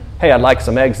 Hey, I'd like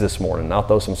some eggs this morning. I'll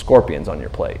throw some scorpions on your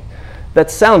plate. That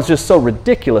sounds just so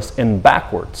ridiculous and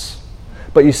backwards.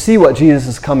 But you see what Jesus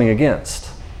is coming against.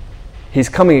 He's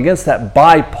coming against that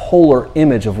bipolar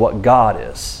image of what God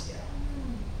is.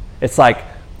 It's like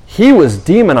he was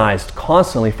demonized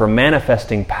constantly for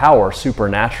manifesting power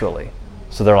supernaturally.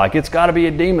 So they're like, it's got to be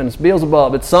a demon. It's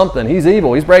Beelzebub. It's something. He's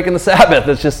evil. He's breaking the Sabbath.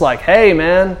 It's just like, hey,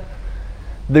 man,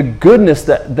 the goodness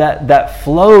that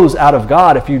flows out of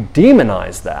God, if you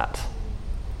demonize that.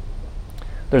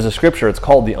 There's a scripture, it's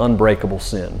called the unbreakable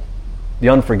sin, the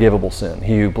unforgivable sin,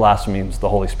 he who blasphemes the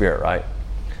Holy Spirit, right?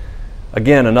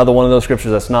 Again, another one of those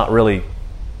scriptures that's not really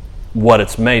what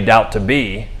it's made out to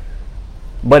be.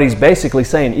 But he's basically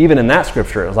saying, even in that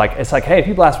scripture, it's like, hey, if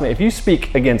you blaspheme, if you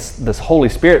speak against this Holy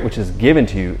Spirit which is given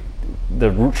to you,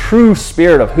 the true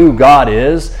spirit of who God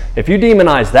is, if you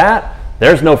demonize that,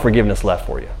 there's no forgiveness left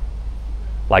for you.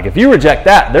 Like if you reject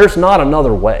that, there's not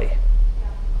another way.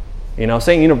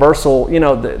 Saying universal,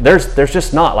 there's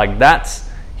just not. Like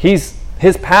he's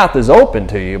His path is open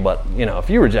to you, but, if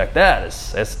you reject that,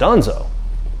 it's donezo.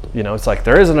 It's like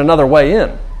there isn't another way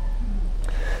in.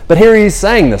 But here he's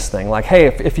saying this thing, like, hey,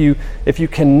 if you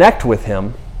connect with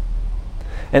him,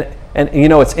 and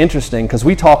it's interesting because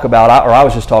we talk about, or I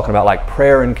was just talking about like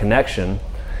prayer and connection.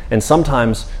 And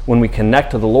sometimes when we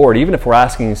connect to the Lord, even if we're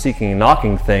asking and seeking and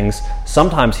knocking things,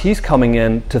 sometimes he's coming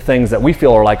in to things that we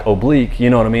feel are like oblique,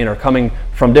 or coming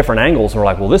from different angles. And we're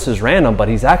like, well, this is random, but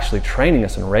he's actually training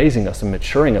us and raising us and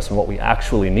maturing us in what we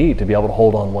actually need to be able to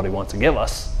hold on what he wants to give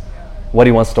us, what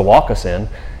he wants to walk us in.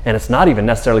 And it's not even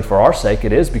necessarily for our sake.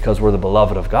 It is because we're the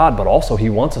beloved of God, but also he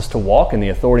wants us to walk in the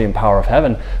authority and power of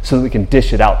heaven so that we can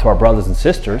dish it out to our brothers and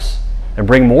sisters and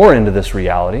bring more into this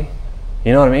reality.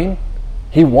 You know what I mean?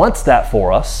 He wants that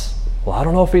for us. Well, I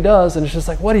don't know if he does. And it's just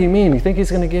like, what do you mean? You think he's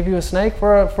going to give you a snake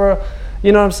for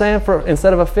you know what I'm saying, for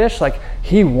instead of a fish? Like,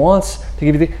 he wants to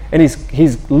give you and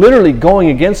he's literally going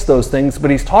against those things,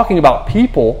 but he's talking about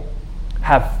people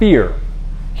have fear.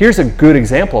 Here's a good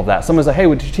example of that. Someone's like, hey,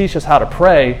 would you teach us how to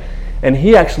pray? And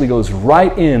he actually goes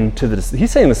right into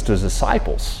he's saying this to his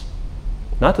disciples,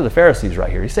 not to the Pharisees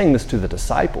right here. He's saying this to the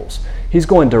disciples. He's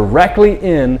going directly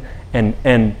in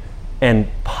and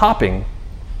popping,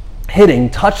 hitting,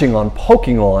 touching on,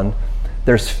 poking on.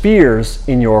 There's fears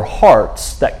in your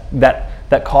hearts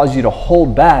that cause you to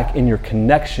hold back in your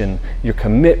connection, your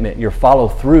commitment, your follow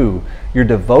through, your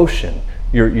devotion.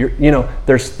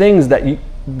 There's things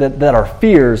that are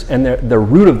fears, and the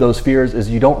root of those fears is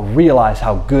you don't realize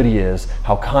how good he is,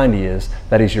 how kind he is,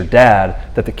 that he's your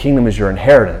dad, that the kingdom is your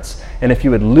inheritance. And if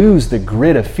you would lose the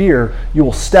grid of fear, you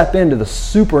will step into the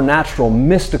supernatural,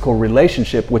 mystical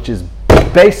relationship, which is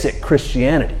basic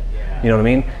Christianity. You know what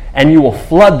I mean? And you will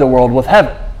flood the world with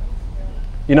heaven.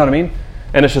 You know what I mean?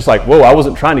 And it's just like, whoa, I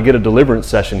wasn't trying to get a deliverance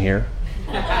session here.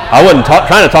 I wasn't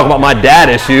trying to talk about my dad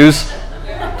issues.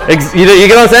 You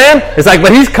get what I'm saying? It's like,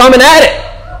 but he's coming at it.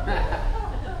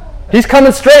 He's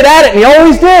coming straight at it, and he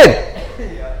always did.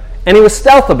 And he was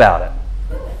stealth about it.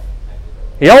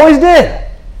 He always did.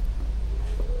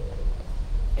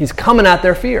 He's coming at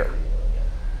their fear.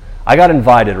 I got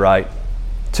invited, right,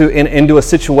 into a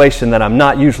situation that I'm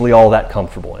not usually all that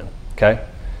comfortable in, okay?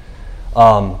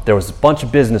 There was a bunch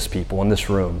of business people in this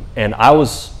room, and I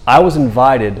was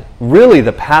invited. Really,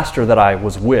 the pastor that I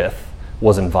was with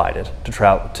was invited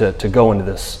to go into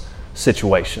this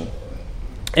situation,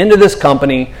 into this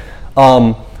company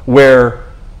where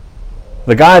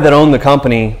the guy that owned the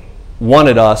company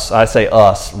wanted us, I say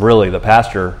us, really the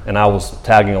pastor, and I was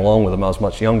tagging along with him, I was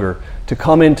much younger, to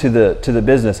come into the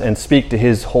business and speak to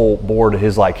his whole board,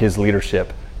 his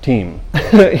leadership team.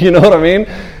 You know what I mean?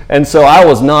 And so I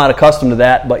was not accustomed to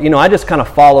that, but I just kind of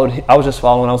followed. I was just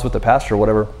following. I was with the pastor or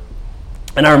whatever.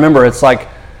 And I remember it's like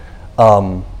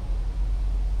there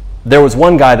was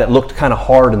one guy that looked kind of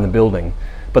hard in the building,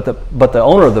 but the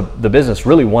owner of the business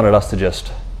really wanted us to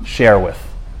just share with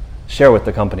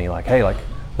the company, like, hey, like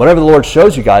whatever the Lord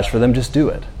shows you guys for them, just do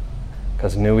it,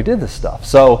 because he knew we did this stuff.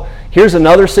 So here's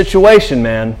another situation,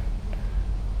 man,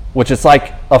 which is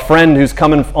like a friend who's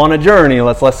coming on a journey.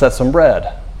 Let's set some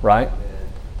bread, right?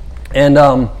 And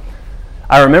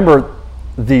I remember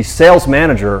the sales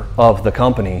manager of the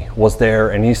company was there,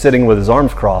 and he's sitting with his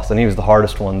arms crossed, and he was the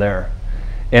hardest one there.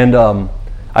 And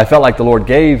I felt like the Lord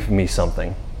gave me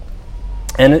something.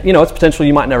 And it's potential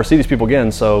you might never see these people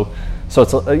again, so it's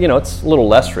it's a little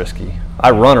less risky.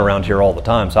 I run around here all the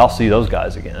time, so I'll see those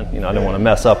guys again. I didn't want to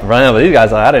mess up. But these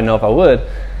guys, I didn't know if I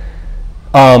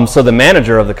would. So the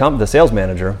manager of the sales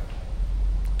manager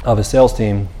of his sales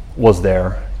team was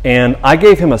there, and I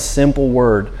gave him a simple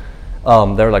word. They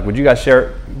were like, would you guys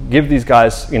give these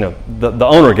guys, the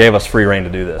owner gave us free reign to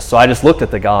do this. So I just looked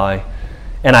at the guy,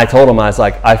 and I told him, I was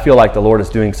like, I feel like the Lord is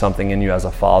doing something in you as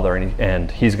a father, and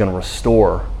he's going to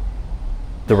restore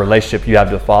the relationship you have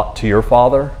to your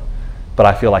father, but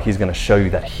I feel like he's going to show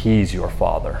you that he's your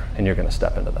father, and you're going to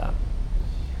step into that.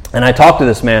 And I talked to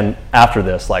this man after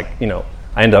this, I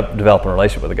ended up developing a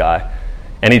relationship with the guy,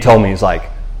 and he told me, he's like,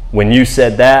 when you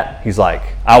said that, he's like,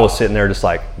 I was sitting there just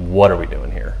like, what are we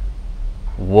doing here?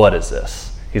 What is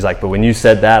this? He's like, but when you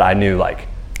said that, I knew, like,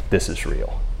 this is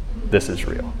real. This is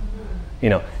real.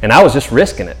 And I was just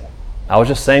risking it. I was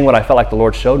just saying what I felt like the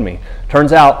Lord showed me.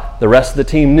 Turns out the rest of the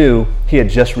team knew he had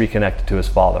just reconnected to his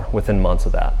father within months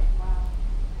of that.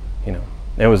 It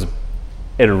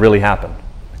had really happened.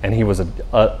 And he was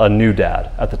a new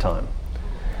dad at the time.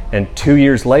 And 2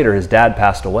 years later, his dad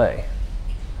passed away.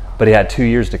 But he had 2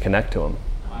 years to connect to him.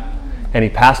 And he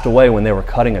passed away when they were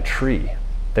cutting a tree.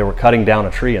 They were cutting down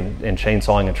a tree and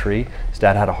chainsawing a tree. His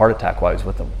dad had a heart attack while he was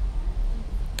with them.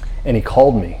 And he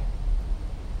called me.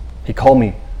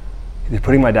 they're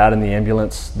putting my dad in the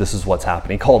ambulance. This is what's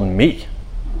happening. He called me.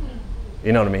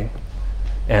 You know what I mean?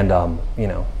 And,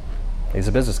 he's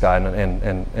a business guy,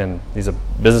 and he's a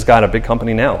business guy in a big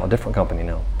company now, a different company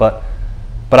now. But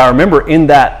I remember in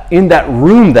that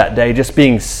room that day, just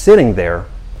being sitting there.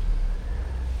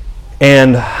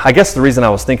 And I guess the reason I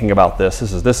was thinking about this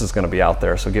is going to be out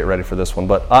there, so get ready for this one.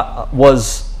 But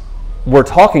we're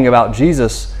talking about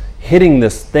Jesus hitting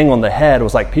this thing on the head. It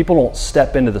was like people don't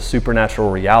step into the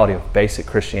supernatural reality of basic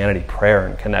Christianity, prayer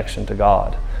and connection to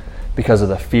God, because of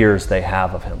the fears they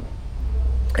have of him.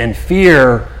 And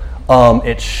fear,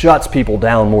 it shuts people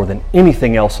down more than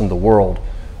anything else in the world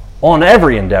on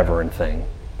every endeavor and thing.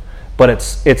 But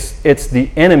it's the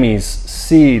enemy's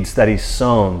seeds that he's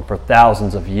sown for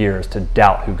thousands of years to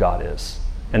doubt who God is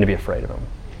and to be afraid of him.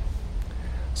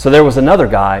 So there was another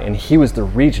guy, and he was the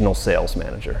regional sales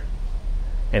manager.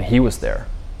 And he was there.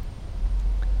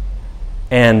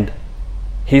 And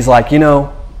he's like,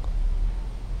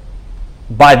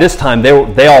 by this time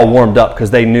they all warmed up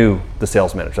because they knew the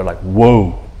sales manager. They're like,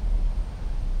 whoa.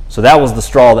 So that was the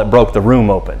straw that broke the room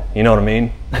open. You know what I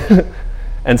mean?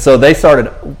 And so they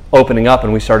started opening up,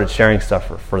 and we started sharing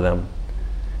stuff for them.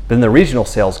 Then the regional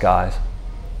sales guys,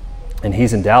 and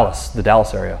he's in Dallas, the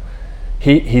Dallas area,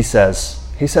 he says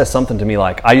something to me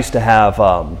like, I used to have,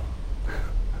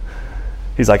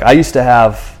 he's like, I wish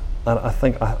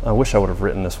I would have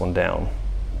written this one down,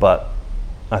 but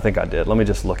I think I did. Let me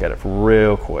just look at it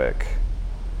real quick.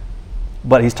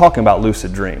 But he's talking about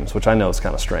lucid dreams, which I know is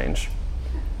kind of strange.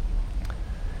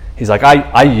 He's like,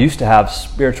 I used to have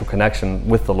spiritual connection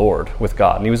with the Lord, with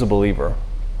God, and he was a believer.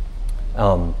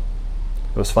 It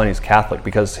was funny, he's Catholic,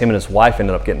 because him and his wife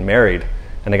ended up getting married,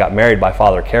 and they got married by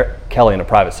Father Kelly in a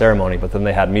private ceremony, but then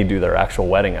they had me do their actual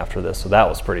wedding after this, so that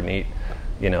was pretty neat,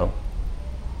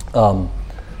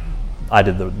 I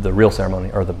did the real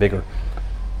ceremony, or the bigger.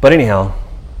 But anyhow,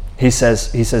 he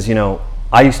says,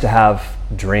 I used to have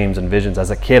dreams and visions.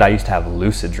 As a kid, I used to have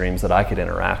lucid dreams that I could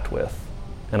interact with.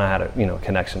 And I had a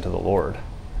connection to the Lord.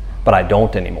 But I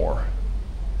don't anymore.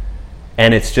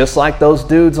 And it's just like those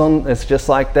dudes it's just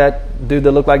like that dude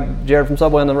that looked like Jared from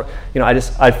Subway.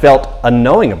 I felt a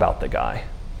knowing about the guy.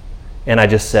 And I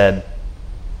just said,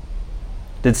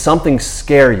 did something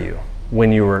scare you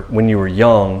when you were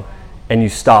young and you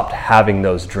stopped having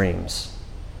those dreams?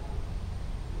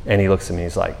 And he looks at me,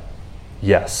 he's like,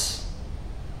 yes.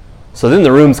 So then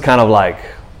the room's kind of like,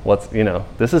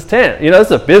 this is tense. This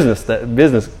is a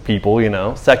business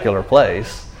people, secular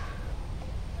place.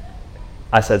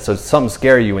 I said, so did something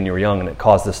scare you when you were young and it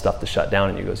caused this stuff to shut down?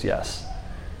 And he goes, yes.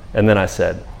 And then I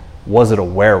said, was it a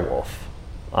werewolf?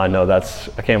 I know I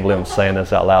can't believe I'm saying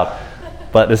this out loud,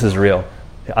 but this is real.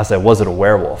 I said, was it a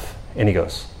werewolf? And he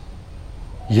goes,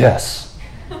 yes.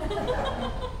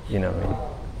 Yeah.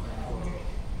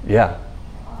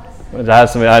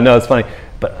 I know it's funny,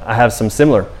 but I have some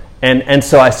similar. And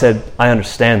so I said, I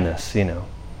understand this, And,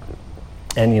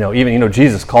 even,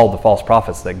 Jesus called the false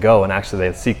prophets that go, and actually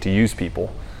they seek to use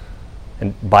people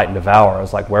and bite and devour,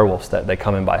 as like werewolves, that they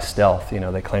come in by stealth.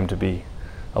 They claim to be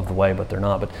of the way, but they're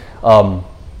not. But,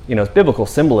 it's biblical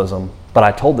symbolism. But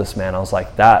I told this man, I was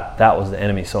like, that was the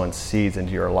enemy sowing seeds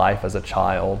into your life as a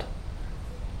child.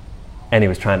 And he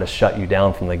was trying to shut you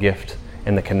down from the gift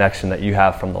and the connection that you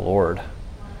have from the Lord.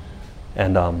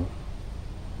 And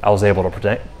I was able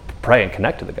to pray and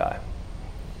connect to the guy.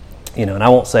 And I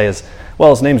won't say his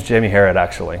name's Jamie Harrod,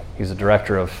 actually. He's the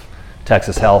director of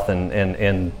Texas Health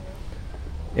in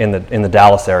the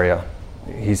Dallas area.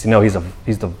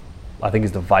 I think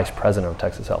he's the vice president of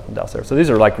Texas Health in Dallas area. So these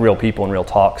are like real people and real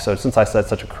talk. So since I said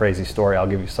such a crazy story, I'll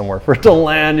give you somewhere for it to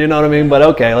land, you know what I mean? But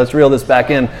okay, let's reel this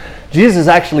back in. Jesus is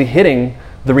actually hitting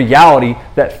the reality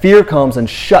that fear comes and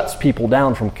shuts people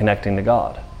down from connecting to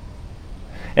God.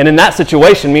 And in that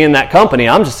situation, me and that company,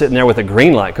 I'm just sitting there with a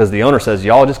green light because the owner says,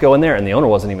 y'all just go in there. And the owner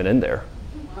wasn't even in there.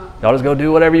 Y'all just go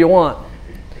do whatever you want.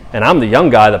 And I'm the young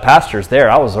guy, the pastor's there.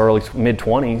 I was early,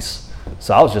 mid-20s.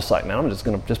 So I was just like, man, I'm just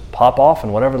going to just pop off,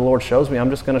 and whatever the Lord shows me, I'm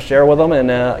just going to share with them.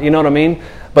 And you know what I mean?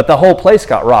 But the whole place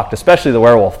got rocked, especially the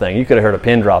werewolf thing. You could have heard a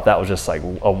pin drop. That was just like,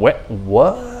 what?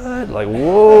 Like,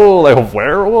 whoa, like a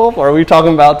werewolf? Are we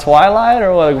talking about Twilight?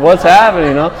 Or like, what's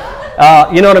happening,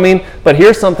 You know what I mean? But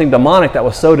here's something demonic that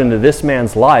was sowed into this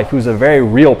man's life, who's a very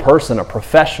real person, a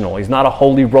professional. He's not a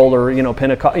holy roller,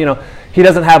 Pentecost. He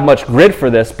doesn't have much grid for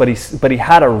this, but he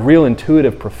had a real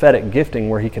intuitive prophetic gifting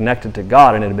where he connected to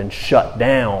God, and it had been shut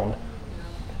down.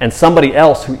 And somebody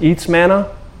else who eats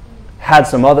manna had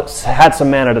some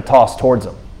manna to toss towards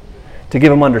him to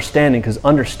give him understanding, because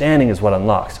understanding is what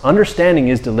unlocks. Understanding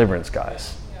is deliverance,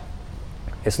 guys.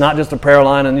 It's not just a prayer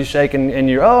line and you shake and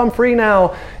you're, oh, I'm free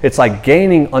now. It's like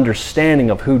gaining understanding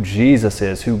of who Jesus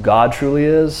is, who God truly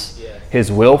is,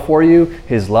 His will for you,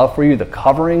 His love for you, the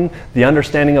covering, the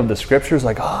understanding of the Scriptures.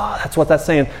 Like, oh, that's what that's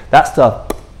saying. That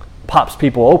stuff pops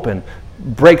people open,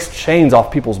 breaks chains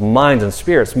off people's minds and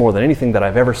spirits more than anything that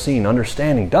I've ever seen.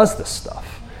 Understanding does this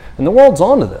stuff. And the world's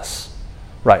onto this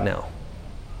right now.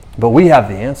 But we have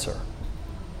the answer,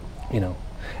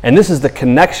 And this is the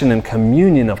connection and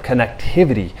communion of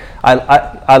connectivity.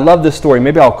 I love this story.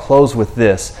 Maybe I'll close with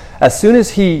this. As soon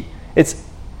as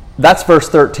that's verse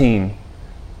 13,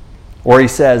 where he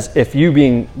says, if you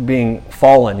being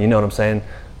fallen, you know what I'm saying?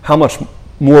 How much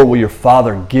more will your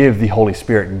Father give the Holy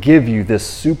Spirit, give you this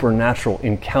supernatural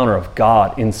encounter of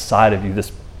God inside of you,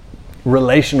 this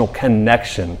relational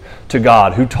connection to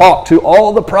God, who talked to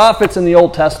all the prophets in the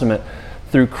Old Testament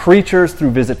through creatures, through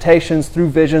visitations, through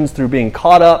visions, through being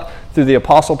caught up, through the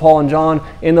Apostle Paul and John,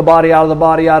 in the body, out of the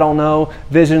body, I don't know,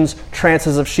 visions,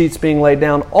 trances of sheets being laid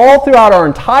down. All throughout our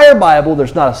entire Bible,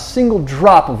 there's not a single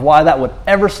drop of why that would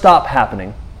ever stop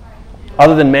happening,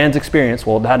 other than man's experience.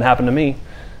 Well, it hadn't happened to me.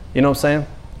 You know what I'm saying?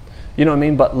 You know what I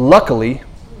mean? But luckily,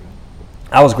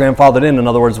 I was grandfathered in. In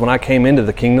other words, when I came into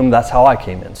the kingdom, that's how I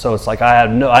came in. So it's like I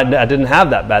didn't have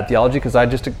that bad theology because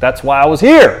that's why I was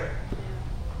here.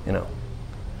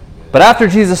 But after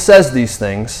Jesus says these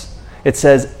things, it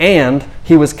says, and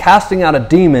he was casting out a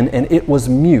demon, and it was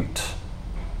mute.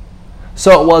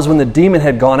 So it was when the demon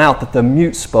had gone out that the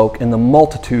mute spoke, and the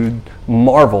multitude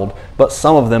marveled. But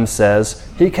some of them says,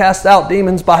 he cast out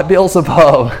demons by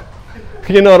Beelzebub.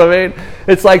 You know what I mean?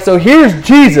 It's like, so here's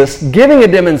Jesus giving a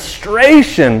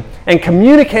demonstration and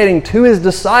communicating to his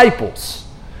disciples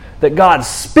that God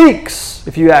speaks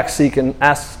if you ask, seek, and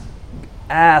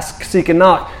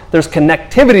knock. There's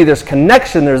connectivity, there's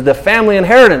connection, there's the family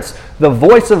inheritance. The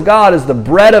voice of God is the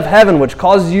bread of heaven, which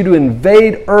causes you to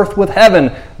invade earth with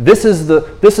heaven. This is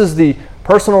the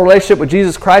personal relationship with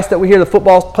Jesus Christ that we hear the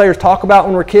football players talk about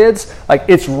when we're kids. Like,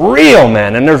 it's real,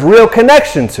 man, and there's real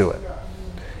connection to it.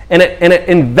 And it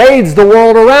invades the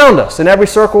world around us in every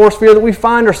circle or sphere that we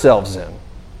find ourselves in.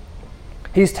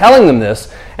 He's telling them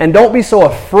this, and don't be so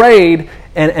afraid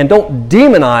and don't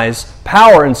demonize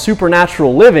power and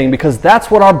supernatural living, because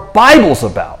that's what our Bible's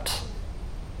about.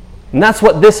 And that's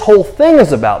what this whole thing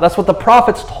is about. That's what the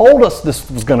prophets told us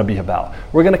this was going to be about.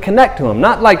 We're going to connect to Him.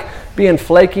 Not like being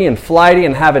flaky and flighty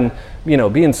and having,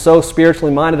 being so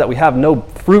spiritually minded that we have no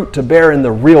fruit to bear in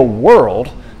the real world.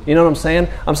 You know what I'm saying?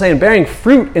 I'm saying bearing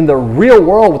fruit in the real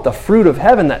world with the fruit of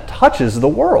heaven that touches the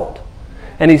world.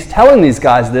 And He's telling these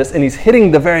guys this, and He's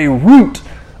hitting the very root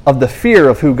of the fear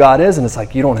of who God is, and it's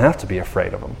like, you don't have to be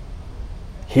afraid of Him.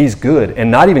 He's good,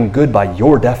 and not even good by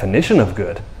your definition of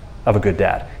good, of a good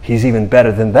dad. He's even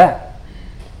better than that.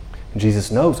 And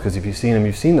Jesus knows, because if you've seen Him,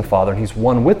 you've seen the Father, and He's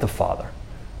one with the Father.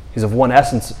 He's of one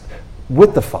essence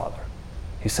with the Father.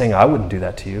 He's saying, I wouldn't do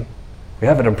that to you. We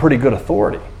have it in pretty good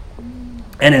authority.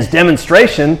 And His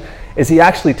demonstration is He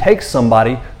actually takes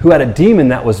somebody who had a demon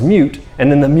that was mute,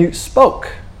 and then the mute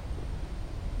spoke.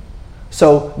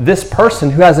 So this person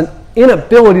who has an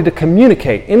inability to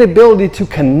communicate, inability to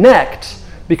connect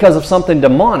because of something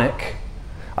demonic,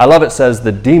 I love it says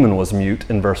the demon was mute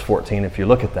in verse 14, if you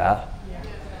look at that.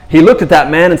 He looked at that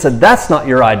man and said, that's not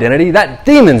your identity, that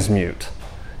demon's mute.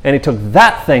 And he took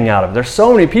that thing out of it. There's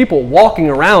so many people walking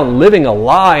around living a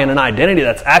lie and an identity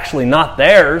that's actually not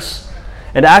theirs.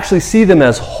 And to actually see them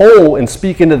as whole and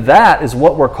speak into that is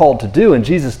what we're called to do. And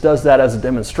Jesus does that as a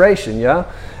demonstration,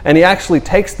 yeah? And He actually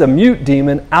takes the mute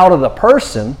demon out of the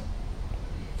person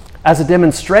as a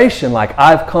demonstration, like,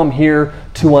 I've come here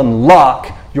to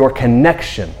unlock your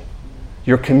connection,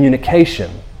 your communication.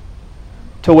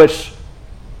 To which,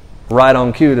 right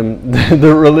on cue,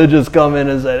 the religious come in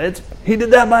and say, he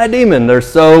did that by a demon. They're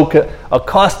so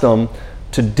accustomed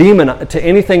to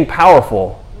anything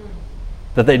powerful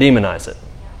that they demonize it,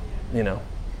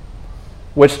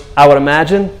 Which I would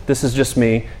imagine, this is just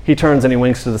me, He turns and He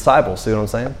winks to the disciples. See what I'm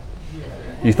saying?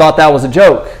 You thought that was a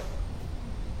joke.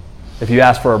 If you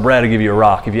ask for a bread, I give you a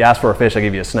rock. If you ask for a fish, I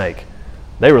give you a snake.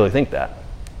 They really think that.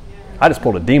 I just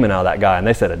pulled a demon out of that guy, and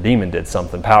they said a demon did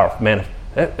something powerful. Man,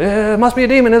 it must be a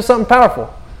demon. It's something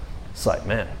powerful. It's like,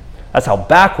 man, that's how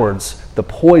backwards the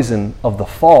poison of the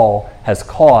fall has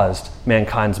caused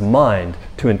mankind's mind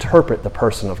to interpret the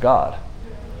person of God.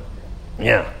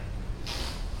 Yeah.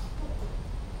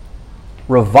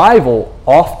 Revival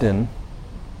often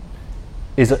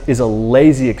is a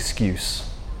lazy excuse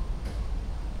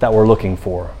that we're looking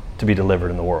for to be delivered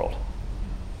in the world.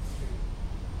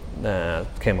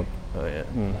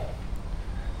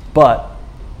 But,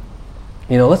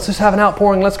 let's just have an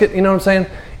outpouring. Let's get, you know what I'm saying?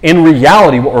 In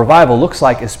reality, what revival looks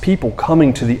like is people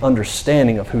coming to the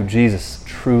understanding of who Jesus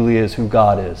truly is, who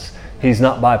God is. He's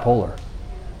not bipolar.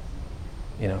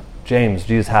 James,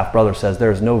 Jesus' half-brother, says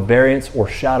there is no variance or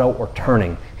shadow or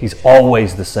turning. He's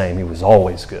always the same. He was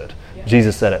always good. Yeah.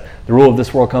 Jesus said it. The rule of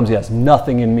this world comes. He has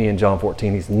nothing in me in John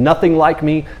 14. He's nothing like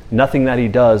me. Nothing that he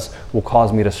does will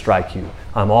cause me to strike you.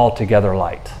 I'm altogether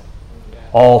light.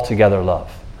 Altogether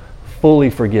love. Fully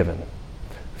forgiven.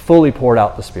 Fully poured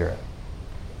out the Spirit.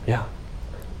 Yeah.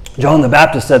 John the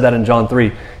Baptist said that in John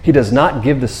 3. He does not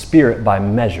give the Spirit by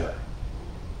measure.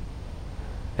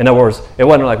 In other words, it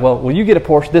wasn't like, well, you get a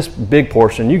portion, this big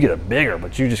portion, you get a bigger,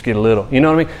 but you just get a little. You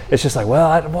know what I mean? It's just like,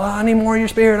 I need more of your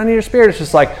Spirit. I need your Spirit. It's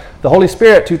just like the Holy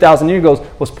Spirit 2,000 years ago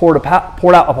was poured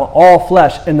out upon all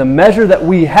flesh, and the measure that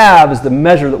we have is the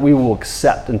measure that we will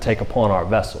accept and take upon our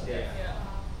vessel.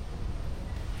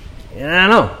 And I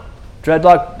know.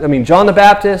 John the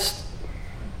Baptist,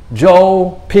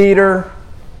 Joe, Peter,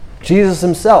 Jesus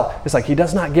himself. It's like he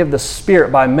does not give the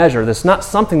Spirit by measure. That's not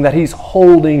something that he's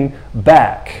holding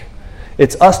back.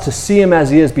 It's us to see him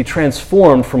as he is, be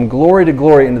transformed from glory to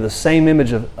glory into the same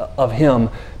image of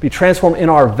him, be transformed in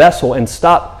our vessel, and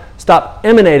stop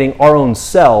emanating our own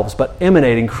selves, but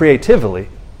emanating creatively.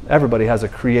 Everybody has a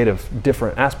creative,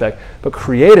 different aspect, but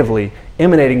creatively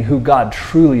emanating who God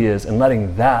truly is and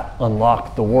letting that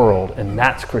unlock the world, and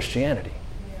that's Christianity.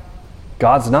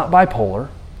 God's not bipolar.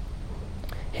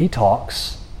 He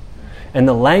talks. And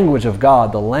the language of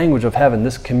God, the language of heaven,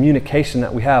 this communication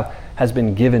that we have has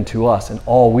been given to us, and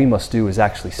all we must do is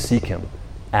actually seek him.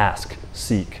 Ask,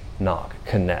 seek, knock,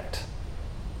 connect.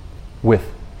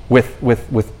 With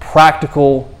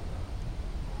practical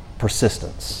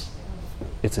persistence.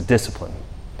 It's a discipline.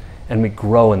 And we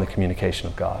grow in the communication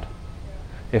of God.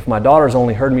 If my daughters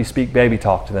only heard me speak baby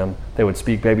talk to them, they would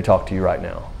speak baby talk to you right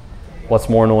now. What's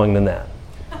more annoying than that?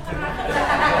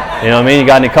 You know what I mean? You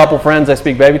got any couple friends that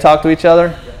speak baby talk to each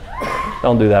other?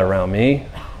 Don't do that around me.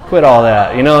 Quit all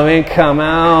that. You know what I mean? Come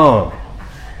on.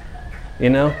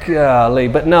 Golly.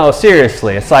 But no,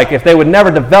 seriously. It's like if they would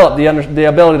never develop the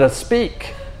ability to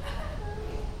speak.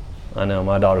 I know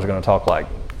my daughter's going to talk like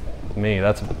me.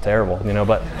 That's terrible.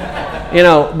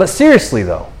 But seriously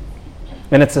though.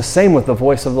 And it's the same with the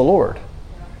voice of the Lord.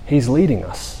 He's leading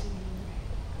us.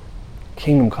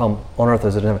 Kingdom come on earth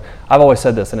as it is in heaven. I've always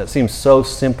said this, and it seems so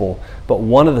simple, but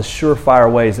one of the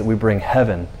surefire ways that we bring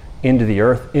heaven into the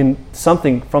earth, in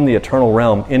something from the eternal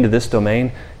realm into this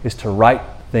domain, is to write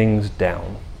things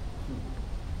down.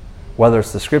 Whether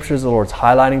it's the scriptures the Lord's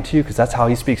highlighting to you, because that's how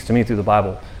he speaks to me through the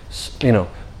Bible,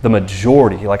 the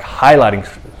majority, like highlighting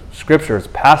scriptures,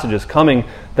 passages coming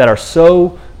that are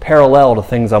so parallel to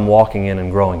things I'm walking in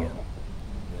and growing in.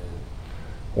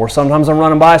 Or sometimes I'm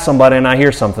running by somebody and I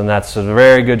hear something that's a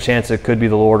very good chance it could be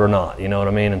the Lord or not. You know what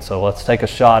I mean? And so let's take a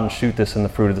shot and shoot this in the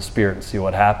fruit of the Spirit and see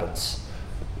what happens.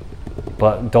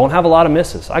 But don't have a lot of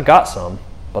misses. I got some,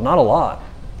 but not a lot.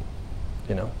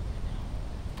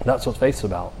 That's what faith's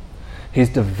about. He's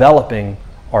developing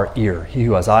our ear. He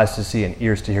who has eyes to see and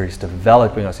ears to hear. He's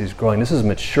developing us. He's growing. This is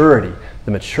maturity.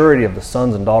 The maturity of the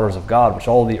sons and daughters of God, which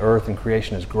all the earth and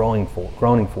creation is groaning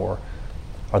for,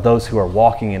 are those who are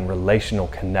walking in relational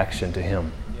connection to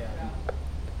him.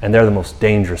 And they're the most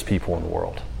dangerous people in the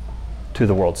world, to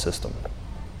the world system.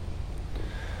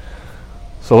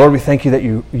 So Lord, we thank you that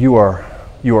you are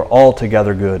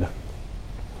altogether good,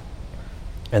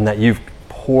 and that you've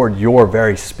poured your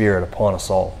very Spirit upon us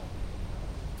all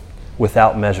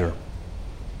without measure,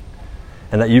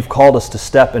 and that you've called us to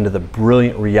step into the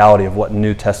brilliant reality of what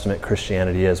New Testament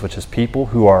Christianity is, which is people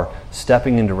who are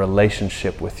stepping into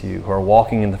relationship with you, who are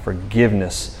walking in the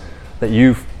forgiveness that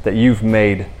you've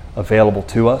made available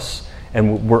to us,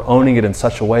 and we're owning it in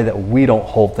such a way that we don't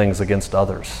hold things against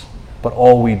others, but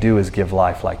all we do is give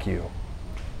life like you.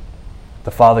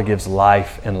 The Father gives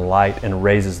life and light and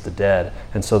raises the dead,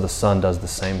 and so the Son does the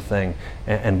same thing,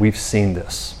 and we've seen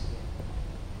this.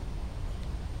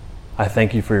 I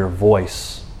thank you for your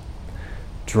voice,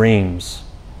 dreams,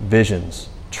 visions,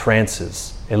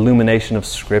 trances, illumination of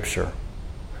Scripture,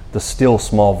 the still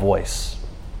small voice,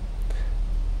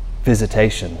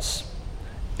 visitations,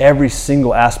 every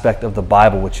single aspect of the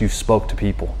Bible which you spoke to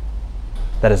people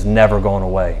that has never gone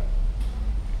away.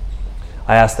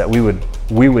 I ask that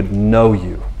we would know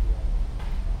you,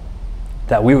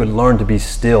 that we would learn to be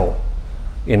still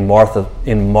in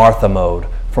Martha mode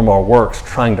from our works,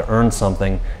 trying to earn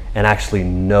something, and actually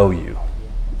know you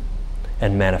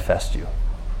and manifest you.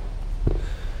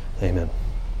 Amen.